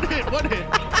 One hit.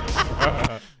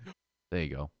 There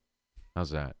you go. How's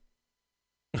that?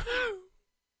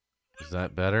 Is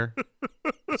that better?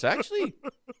 It's actually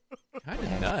kind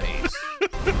of nice.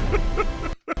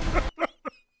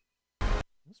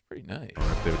 That's pretty nice. I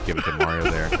wonder if they would give it to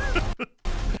Mario there.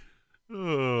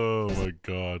 Oh, my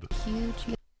God.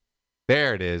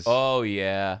 There it is. Oh,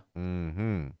 yeah.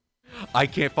 Mm-hmm. I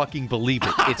can't fucking believe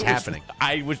it. It's happening.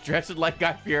 I was dressed like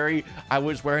Guy Fieri. I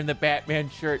was wearing the Batman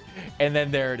shirt, and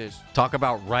then there it is. Talk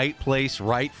about right place,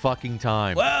 right fucking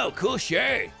time. Whoa, cool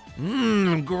shirt.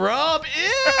 Grub. Ew!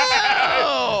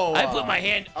 I put my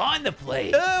hand on the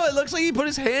plate. Oh, it looks like he put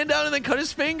his hand down and then cut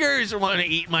his fingers. I want to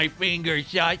eat my fingers,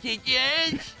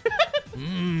 sausages.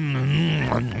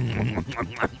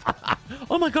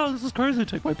 Oh my God, this is crazy.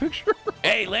 Take my picture.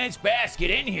 Hey, Lance Bass, get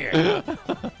in here.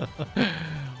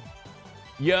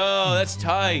 Yo, that's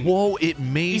tight. Whoa, it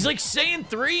made... He's like Saiyan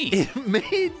 3. It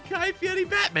made Guy Fieri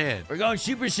Batman. We're going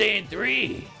Super Saiyan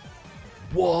 3.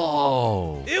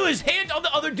 Whoa. Ew, his hand on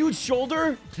the other dude's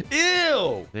shoulder.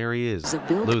 Ew. There he is.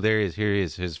 Lou, there he is. Here he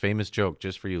is. His famous joke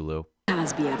just for you, Lou.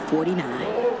 Cosby at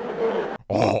 49.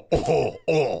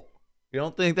 Oh. You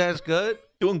don't think that's good?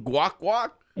 Doing guac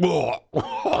guac?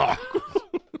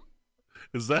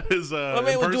 Is that his My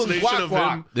man was doing impersonation of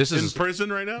guac him This in is-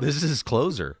 prison right now? This is his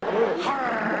closer. So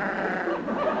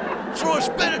I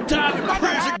spent time in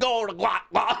prison going to guac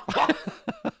guac.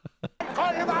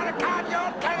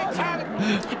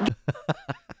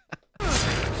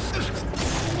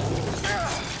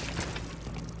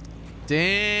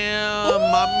 Damn,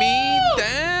 mommy.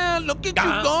 Damn, look at you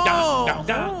go.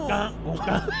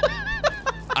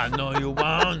 I know you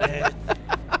want it.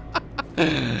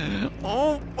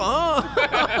 Oh, fuck.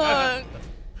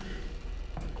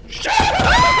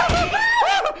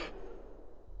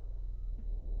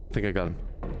 I think I got him.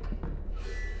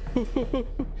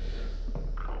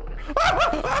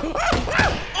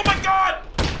 Oh my god!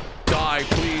 Die,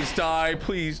 please, die,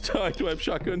 please, die. Do I have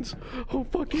shotguns? Oh,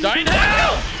 fucking. Die in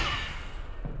hell!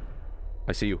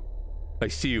 I see you. I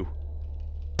see you.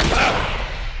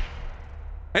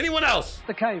 Anyone else?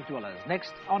 The cave dwellers,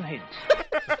 next on Hint.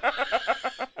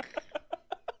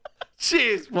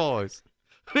 Cheers, boys.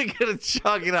 We're gonna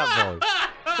chug it up, boys.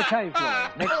 The cave dwellers,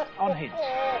 next on Hint.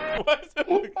 Why does it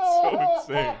look so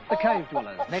insane? The cave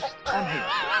dwellers, next on Hint.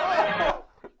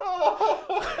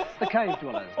 The cave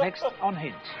dwellers, next on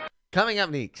Hint. Coming up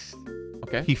next.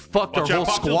 Okay. He fucked Watch our out,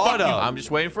 whole Fox, he'll squad fuck you. up. I'm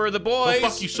just waiting for the Oh, boys.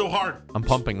 fuck you so hard. I'm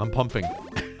pumping.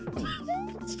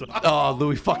 Oh,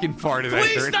 Louis fucking farted. I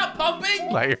Please heard. stop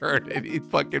pumping! I heard it. He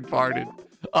fucking farted.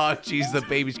 Oh, jeez, the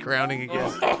baby's crowning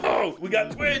again. Oh, we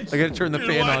got twins. I gotta turn the Dude,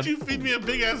 fan why'd on. you feed me a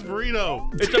big ass burrito?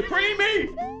 It's a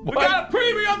preemie. We got a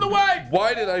preemie on the way.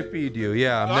 Why did I feed you?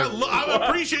 Yeah, I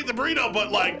appreciate the burrito,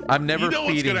 but like, I'm never you know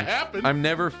what's feeding. gonna happen. I'm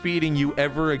never feeding you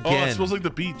ever Oh, again. it smells like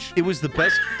the beach. It was the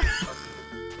best.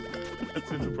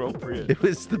 That's inappropriate. It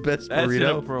was the best That's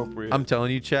burrito. inappropriate. I'm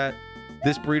telling you, chat.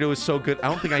 This burrito is so good. I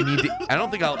don't think I need to. I don't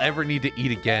think I'll ever need to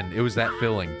eat again. It was that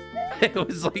filling. It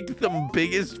was like the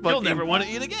biggest fucking. You'll never want to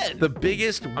eat again. The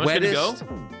biggest, I'm just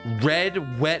gonna wettest,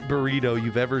 red, wet burrito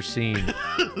you've ever seen.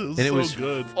 And it so was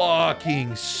good.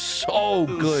 fucking so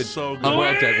good. so good. We're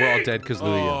all dead. We're all dead because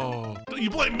Louis. Oh, you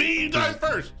blame me. You died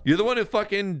first. You're the one who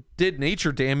fucking did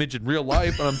nature damage in real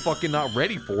life, and I'm fucking not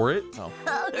ready for it. Oh.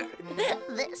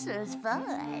 This is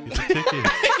fun.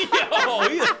 Yo,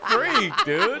 he's a freak,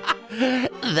 dude.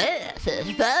 This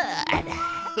is fun.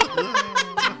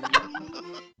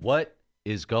 What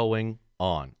is going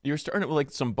on? You're starting with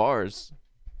like some bars.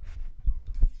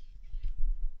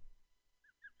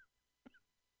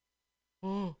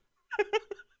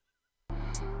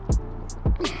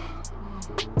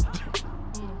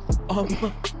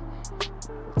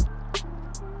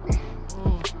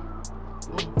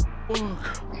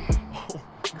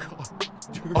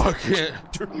 I can't.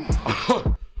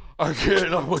 I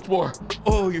can't. Not much more.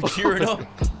 Oh, you're tearing up.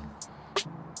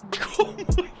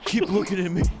 Keep looking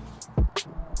at me.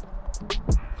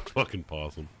 Fucking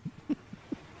possum.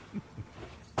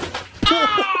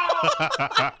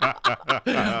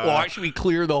 Watch me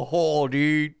clear the hole,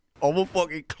 dude. I'm gonna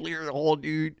fucking clear the hole,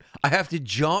 dude. I have to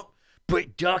jump,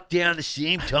 but duck down at the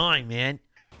same time, man.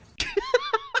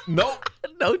 Nope.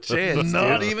 No chance.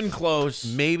 Not dude. even close.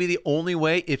 Maybe the only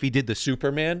way if he did the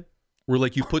Superman, where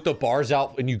like you put the bars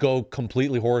out and you go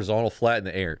completely horizontal, flat in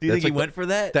the air. Do you think he went for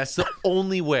that? That's the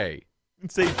only way.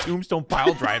 Say Tombstone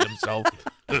pile drive himself.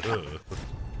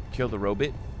 Kill the robot.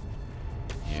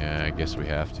 Yeah, I guess we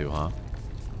have to, huh?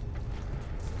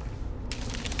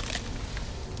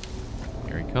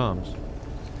 Here he comes.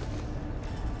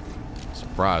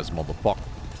 Surprise, motherfucker.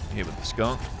 Hit with the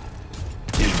skunk.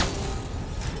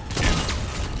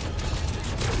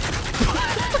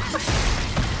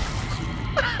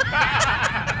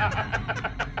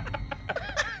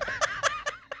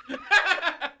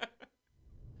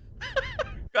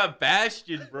 Got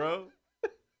Bastion, bro.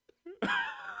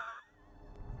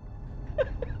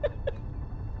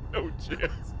 No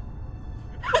chance.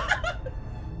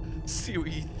 See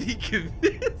what you think of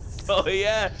this. Oh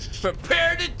yeah.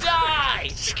 Prepare to die.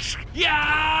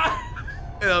 Yeah.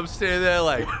 And I'm standing there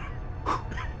like,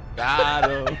 Got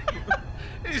him.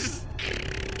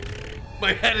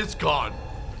 my head is gone.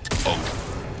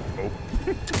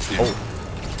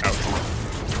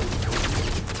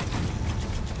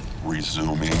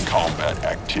 Resuming combat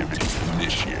activity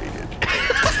initiated.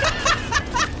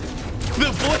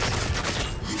 The voice.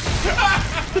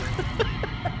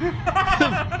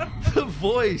 The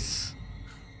voice.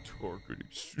 Targeting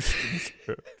systems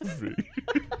activate.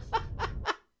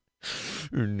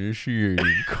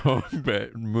 Initiating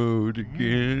combat mode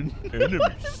again. Enemy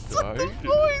sighted.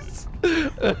 Voice. Why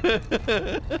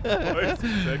is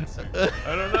it sexy?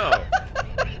 I don't know.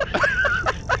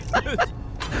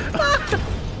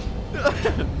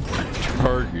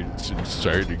 Targets in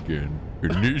sight again.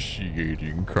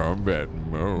 Initiating combat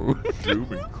mode.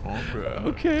 Resuming combat.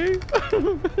 Okay.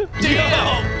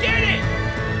 Damn! Get it!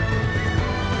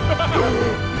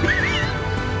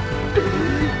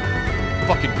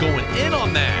 Fucking going in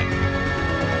on that.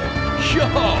 Yo.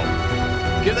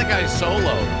 Give that guy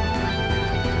solo.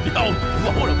 Yo,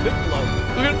 blowing a Piccolo.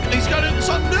 Look at him. He's got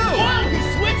something new. Wow, he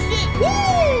switched it!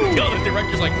 Woo! Yo, the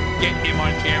director's like, get him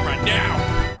on camera now.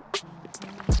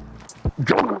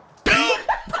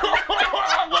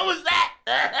 What was that?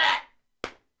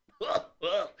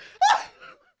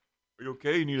 Are you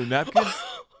okay? You need a napkin?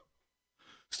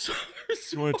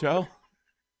 You want to towel?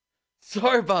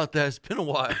 Sorry about that. It's been a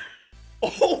while.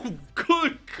 Oh,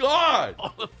 good God!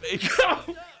 On the face.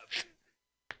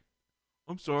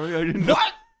 I'm sorry, I didn't know.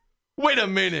 What? Wait a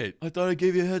minute. I thought I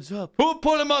gave you a heads up. Who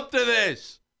put him up to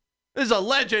this? This is a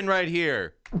legend right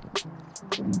here.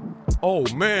 Oh,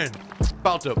 man.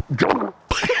 About to...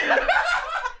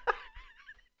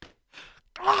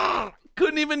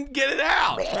 Couldn't even get it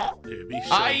out. Dude, it'd be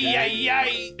so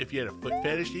good. If you had a foot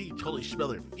fetish, you could totally smell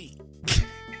their feet.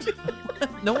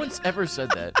 No one's ever said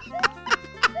that.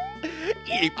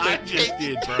 I just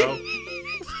did, bro.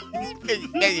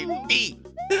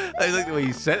 I like the way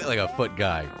you said it like a foot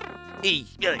guy.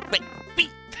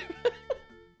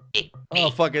 Oh,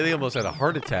 fuck. I think I almost had a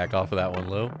heart attack off of that one,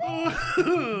 Lou.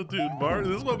 Dude,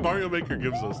 this is what Mario Maker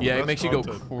gives us. Yeah, it best makes you go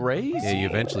content. crazy. Yeah, you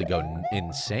eventually go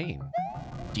insane.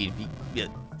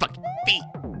 Fucking feet.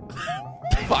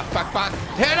 Fuck.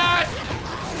 Hit it!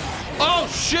 Oh,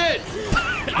 shit!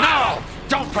 No!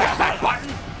 Don't press that button!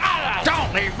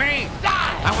 Don't leave me!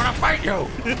 I want to fight you!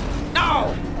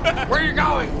 No! Where are you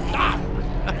going?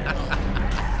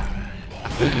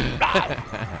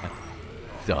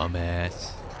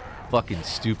 Dumbass. Fucking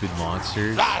stupid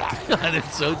monsters. They're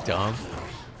so dumb.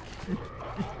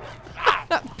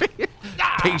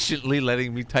 Patiently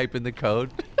letting me type in the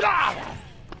code.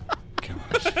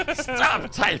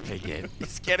 Stop typing it!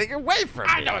 It's getting away from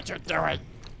me! I know what you're doing!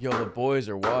 Yo, the boys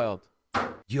are wild.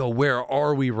 Yo, where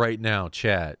are we right now,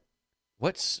 chat?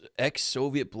 What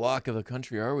ex-Soviet bloc of the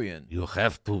country are we in? You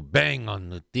have to bang on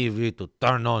the TV to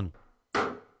turn on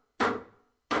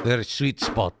their sweet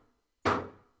spot.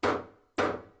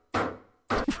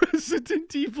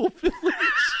 Resident Evil Village.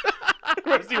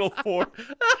 Resident Evil 4.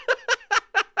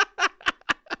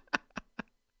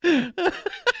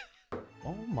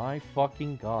 Oh my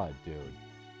fucking God, dude.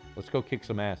 Let's go kick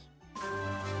some ass.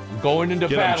 I'm going into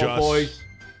battle, boys.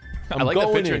 I like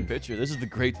the picture in picture. This is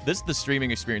the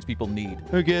streaming experience people need.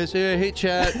 Hey guys, hey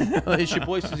chat. It's your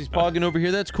boy says he's pogging over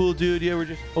here. That's cool, dude. Yeah, we're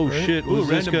just. Oh shit, who's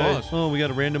this guy? Boss. Oh, we got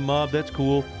a random mob. That's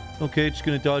cool. Okay, just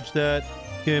gonna dodge that.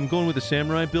 Okay, I'm going with the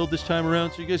samurai build this time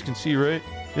around, so you guys can see, right?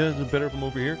 Yeah, it's better if I'm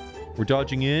over here. We're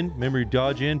dodging in. Remember, you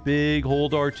dodge in, big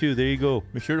hold R2. There you go.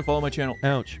 Make sure to follow my channel.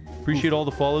 Ouch. Appreciate all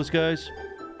the follows, guys.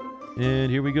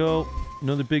 And here we go.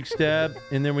 Another big stab,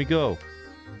 and then we go.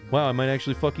 Wow, I might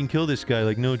actually fucking kill this guy,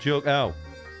 like no joke. Ow.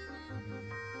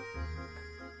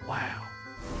 Wow.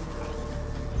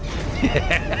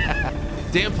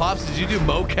 Damn, Pops, did you do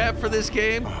mocap for this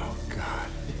game? Oh, God.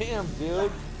 Damn,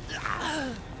 dude.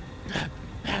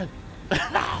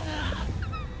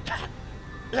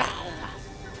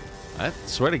 I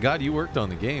swear to God, you worked on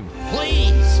the game.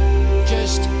 Please,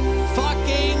 just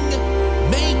fucking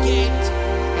make it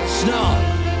snow.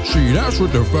 See, that's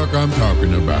what the fuck I'm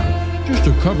talking about. Just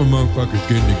a couple motherfuckers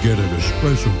getting together to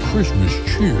spread some Christmas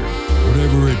cheer.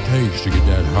 Whatever it takes to get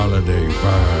that holiday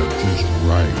vibe just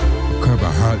right. A cup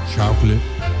of hot chocolate.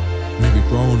 Maybe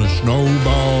throwing a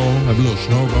snowball. Have a little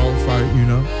snowball fight, you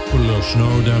know? Put a little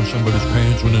snow down somebody's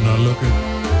pants when they're not looking.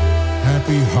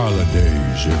 Happy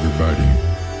holidays, everybody.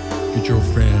 Get your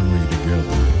family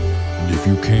together. And if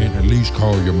you can't, at least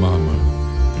call your mama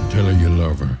and tell her you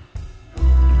love her.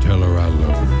 And tell her I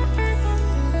love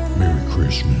her. Merry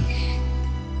Christmas.